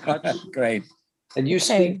be in touch. Great. And you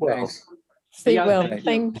sleep well. Sleep well.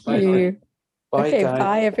 Thank you. Bye, okay, guys.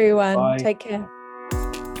 bye everyone. Bye. Take care.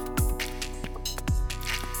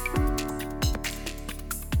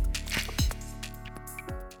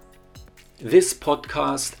 This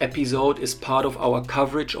podcast episode is part of our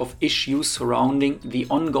coverage of issues surrounding the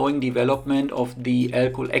ongoing development of the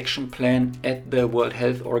Alcohol Action Plan at the World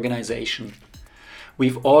Health Organization.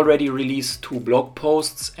 We've already released 2 blog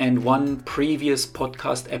posts and 1 previous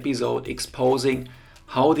podcast episode exposing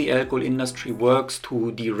how the alcohol industry works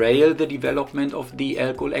to derail the development of the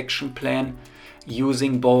Alcohol Action Plan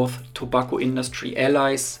using both tobacco industry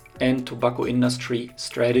allies and tobacco industry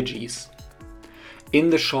strategies. In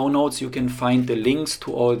the show notes, you can find the links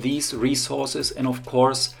to all these resources, and of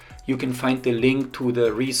course, you can find the link to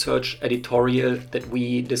the research editorial that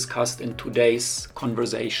we discussed in today's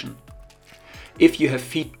conversation. If you have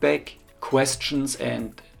feedback, questions,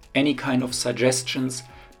 and any kind of suggestions,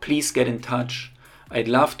 please get in touch. I'd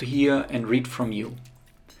love to hear and read from you.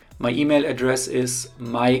 My email address is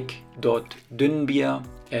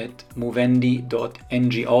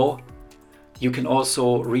mike.dünbier@movendi.ngo. You can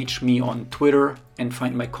also reach me on Twitter and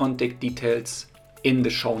find my contact details in the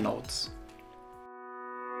show notes.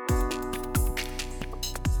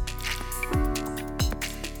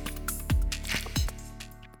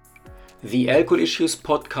 The Alcohol Issues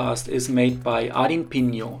podcast is made by Arin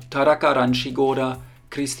Pino, Taraka Ranchigoda,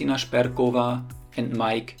 Kristina Sperkova, and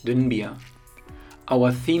Mike Dünbier.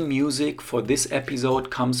 Our theme music for this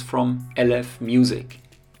episode comes from LF Music.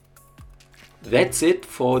 That's it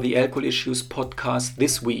for the Alcohol Issues podcast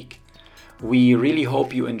this week. We really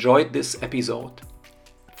hope you enjoyed this episode.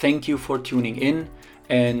 Thank you for tuning in,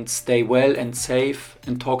 and stay well and safe,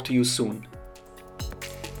 and talk to you soon.